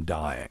from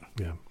dying.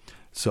 Yeah.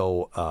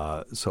 So,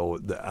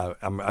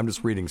 I'm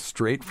just reading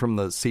straight from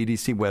the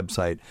CDC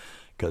website,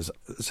 because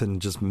this isn't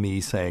just me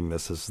saying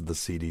this is the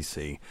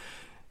CDC.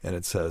 And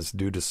it says,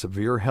 due to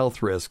severe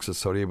health risks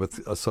associated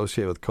with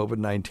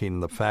COVID-19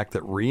 and the fact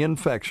that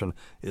reinfection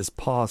is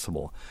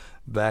possible,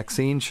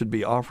 vaccines should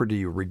be offered to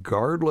you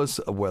regardless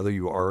of whether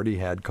you already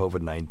had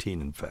COVID-19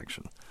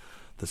 infection.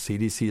 The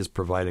CDC is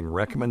providing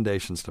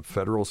recommendations to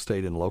federal,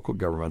 state, and local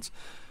governments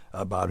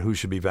about who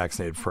should be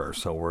vaccinated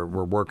first. So we're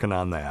working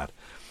on that.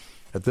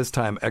 At this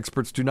time,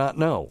 experts do not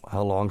know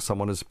how long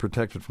someone is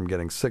protected from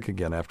getting sick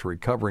again after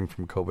recovering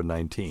from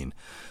COVID-19.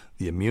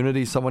 The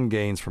immunity someone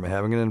gains from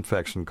having an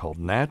infection, called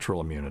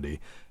natural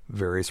immunity,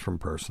 varies from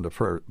person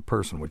to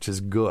person, which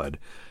is good,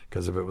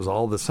 because if it was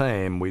all the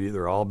same, we'd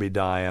either all be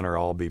dying or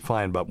all be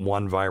fine, but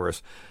one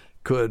virus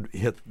could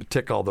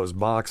tick all those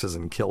boxes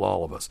and kill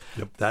all of us.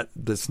 Yep.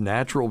 This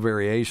natural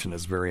variation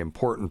is very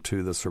important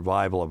to the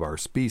survival of our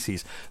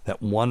species,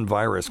 that one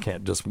virus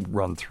can't just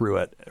run through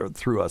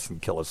us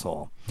and kill us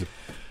all. Yep.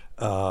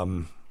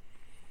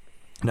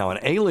 Now, an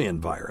alien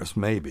virus,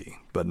 maybe,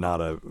 but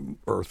not a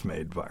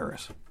Earth-made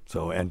virus.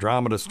 So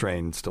Andromeda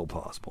strain, still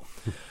possible.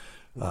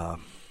 Of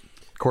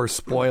course,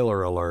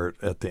 spoiler alert,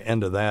 at the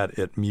end of that,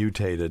 it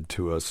mutated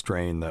to a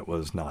strain that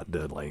was not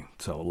deadly.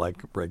 So like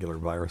regular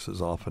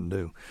viruses often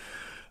do.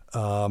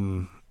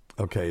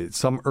 Okay,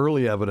 some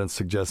early evidence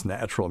suggests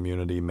natural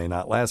immunity may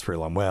not last very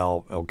long.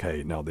 Well,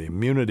 okay, now the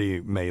immunity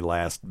may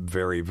last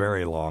very,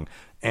 very long.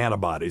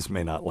 Antibodies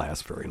may not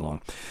last very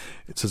long.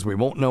 It says we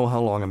won't know how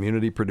long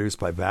immunity produced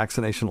by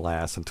vaccination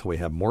lasts until we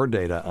have more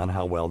data on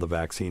how well the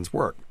vaccines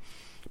work.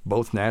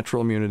 Both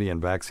natural immunity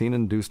and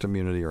vaccine-induced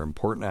immunity are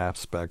important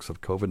aspects of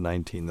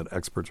COVID-19 that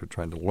experts are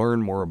trying to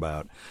learn more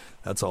about.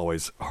 That's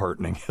always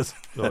heartening, isn't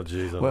it? Oh,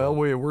 geez. Well,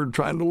 we're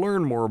trying to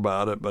learn more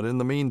about it, but in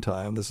the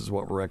meantime, this is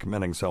what we're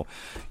recommending. So,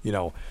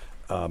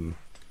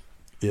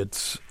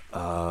 it's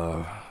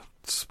I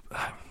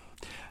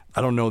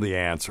don't know the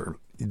answer.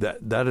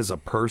 That is a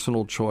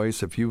personal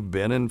choice. If you've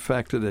been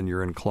infected and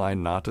you're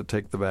inclined not to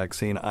take the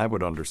vaccine, I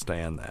would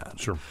understand that.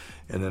 Sure.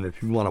 And then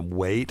if you want to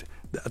wait,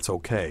 that's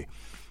okay.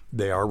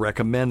 They are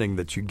recommending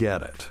that you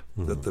get it,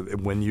 that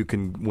when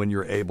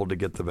you're able to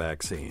get the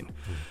vaccine.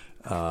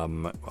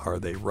 Are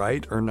they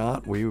right or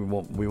not? We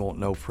won't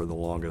know for the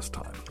longest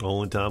time.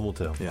 Only time will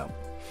tell. Yeah.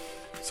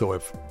 So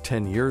if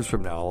 10 years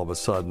from now, all of a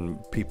sudden,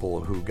 people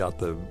who got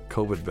the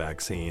COVID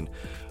vaccine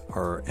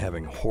are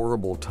having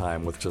horrible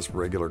time with just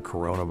regular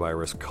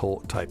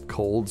coronavirus type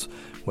colds,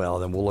 well,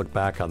 then we'll look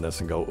back on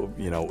this and go,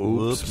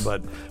 oops.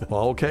 But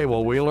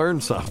we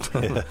learned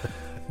something.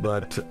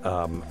 But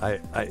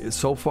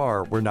so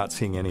far, we're not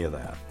seeing any of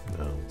that.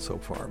 No. So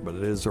far. But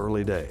it is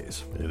early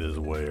days. It is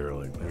way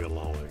early. We got a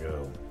long way to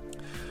go.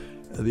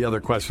 The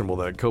other question, will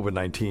the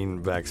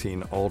COVID-19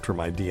 vaccine alter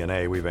my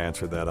DNA? We've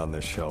answered that on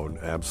this show.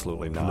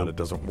 Absolutely not. Nope. It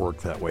doesn't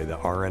work that way. The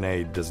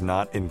RNA does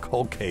not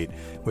inculcate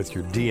with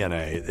your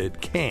DNA.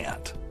 It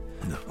can't.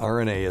 No.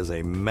 RNA is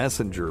a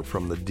messenger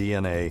from the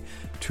DNA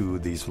to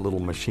these little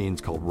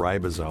machines called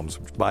ribosomes,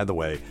 which, by the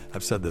way,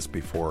 I've said this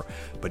before,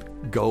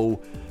 but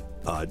go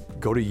to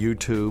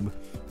YouTube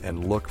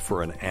and look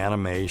for an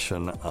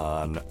animation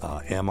on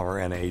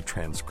mRNA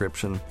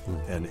transcription,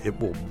 and it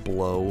will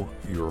blow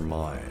your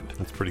mind.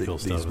 That's pretty cool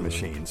stuff. These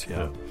machines,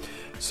 yeah.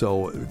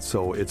 So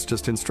it's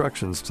just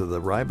instructions to the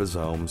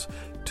ribosomes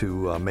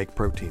to make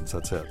proteins.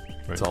 That's it.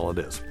 Right. That's all it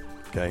is.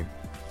 Okay?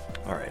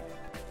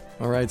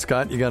 All right,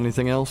 Scott, you got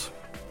anything else?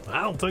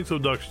 I don't think so,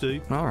 Dr.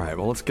 Steve. All right,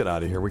 well, let's get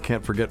out of here. We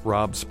can't forget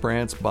Rob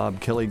Sprance, Bob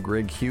Kelly,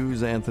 Greg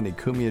Hughes, Anthony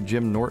Cumia,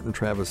 Jim Norton,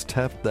 Travis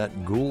Teft,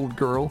 that Gould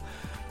girl,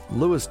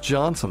 Lewis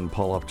Johnson,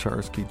 Paul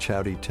Opcharski,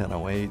 Chowdy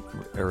 1008,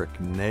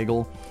 Eric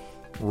Nagel,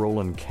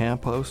 Roland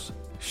Campos,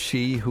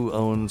 She Who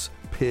Owns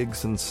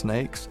Pigs and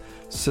Snakes,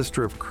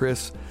 Sister of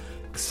Chris,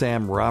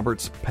 Sam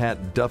Roberts,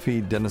 Pat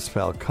Duffy, Dennis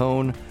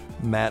Falcone,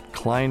 Matt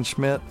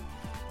Kleinschmidt,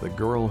 the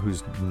girl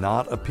who's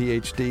not a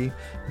PhD,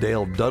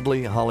 Dale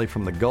Dudley, Holly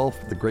from the Gulf,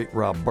 the great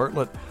Rob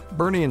Bartlett,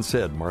 Bernie and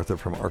Sid, Martha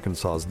from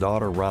Arkansas's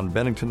Daughter, Ron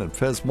Bennington and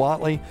Fez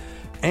Watley,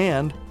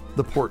 and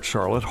the Port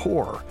Charlotte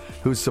Whore,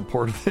 whose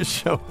support of this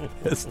show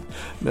has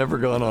never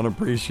gone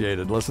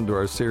unappreciated. Listen to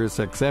our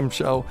SiriusXM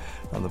show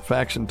on the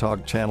Faction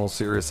Talk channel,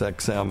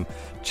 SiriusXM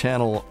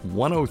channel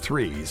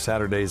 103,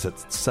 Saturdays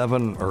at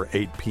 7 or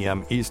 8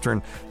 p.m.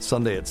 Eastern,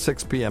 Sunday at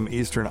 6 p.m.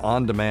 Eastern,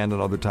 on demand,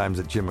 and other times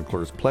at Jim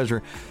McClure's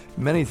pleasure.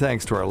 Many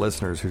thanks to our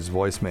listeners whose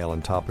voicemail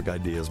and topic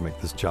ideas make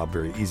this job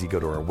very easy. Go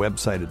to our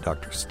website at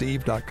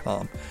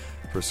drsteve.com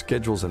for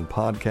schedules and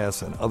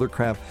podcasts and other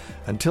crap.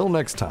 Until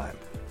next time,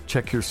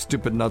 check your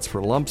stupid nuts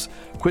for lumps,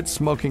 quit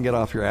smoking, get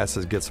off your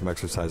asses, get some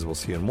exercise. We'll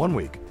see you in 1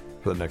 week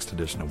for the next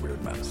edition of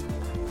Weird Medicine.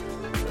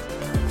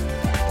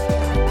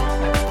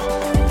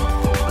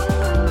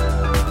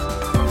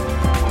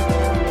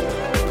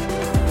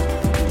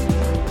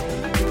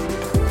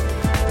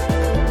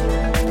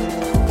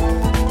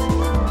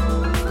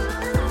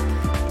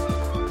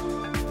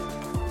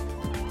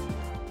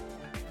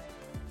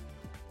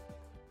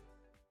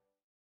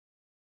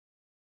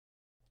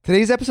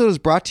 Today's episode is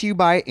brought to you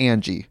by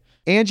Angie.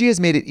 Angie has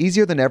made it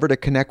easier than ever to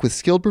connect with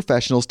skilled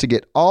professionals to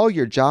get all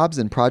your jobs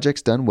and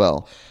projects done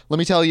well. Let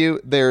me tell you,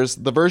 there's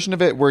the version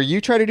of it where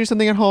you try to do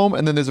something at home,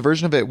 and then there's a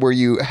version of it where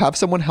you have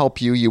someone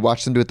help you, you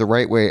watch them do it the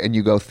right way, and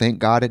you go, thank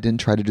God I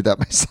didn't try to do that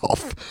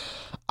myself.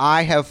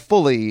 I have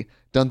fully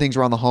done things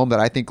around the home that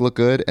I think look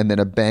good, and then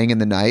a bang in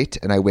the night,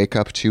 and I wake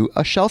up to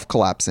a shelf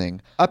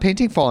collapsing, a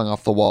painting falling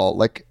off the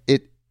wall.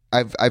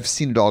 I've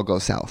seen it all go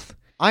south.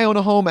 I own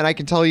a home, and I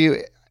can tell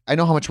you, I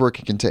know how much work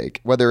it can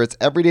take. Whether it's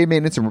everyday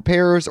maintenance and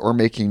repairs or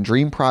making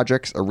dream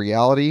projects a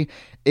reality,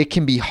 it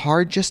can be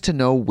hard just to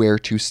know where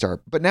to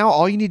start. But now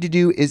all you need to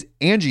do is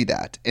Angie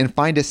that and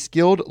find a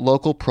skilled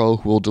local pro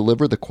who will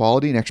deliver the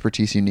quality and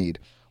expertise you need.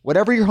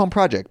 Whatever your home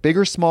project, big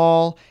or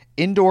small,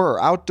 indoor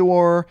or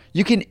outdoor,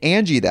 you can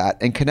Angie that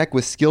and connect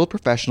with skilled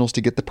professionals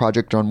to get the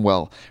project done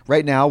well.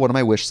 Right now, one of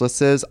my wish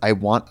lists is I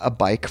want a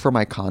bike for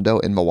my condo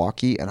in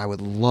Milwaukee, and I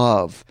would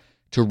love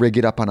to rig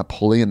it up on a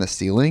pulley in the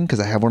ceiling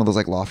because I have one of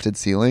those lofted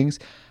ceilings,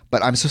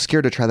 but I'm so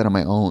scared to try that on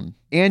my own.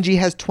 Angie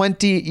has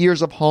 20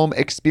 years of home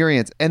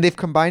experience, and they've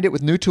combined it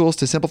with new tools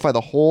to simplify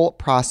the whole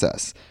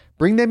process.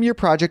 Bring them your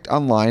project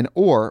online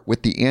or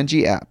with the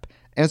Angie app.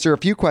 Answer a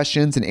few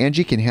questions and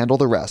Angie can handle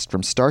the rest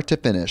from start to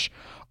finish,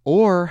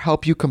 or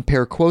help you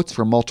compare quotes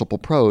from multiple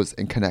pros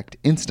and connect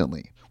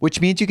instantly,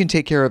 which means you can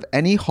take care of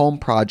any home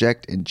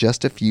project in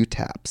just a few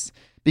taps.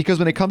 Because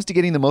when it comes to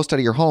getting the most out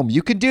of your home,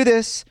 you can do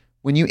this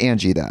when you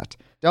Angie that.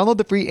 Download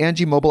the free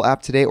Angie mobile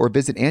app today or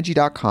visit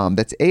Angie.com.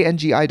 That's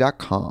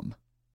ANGI.com.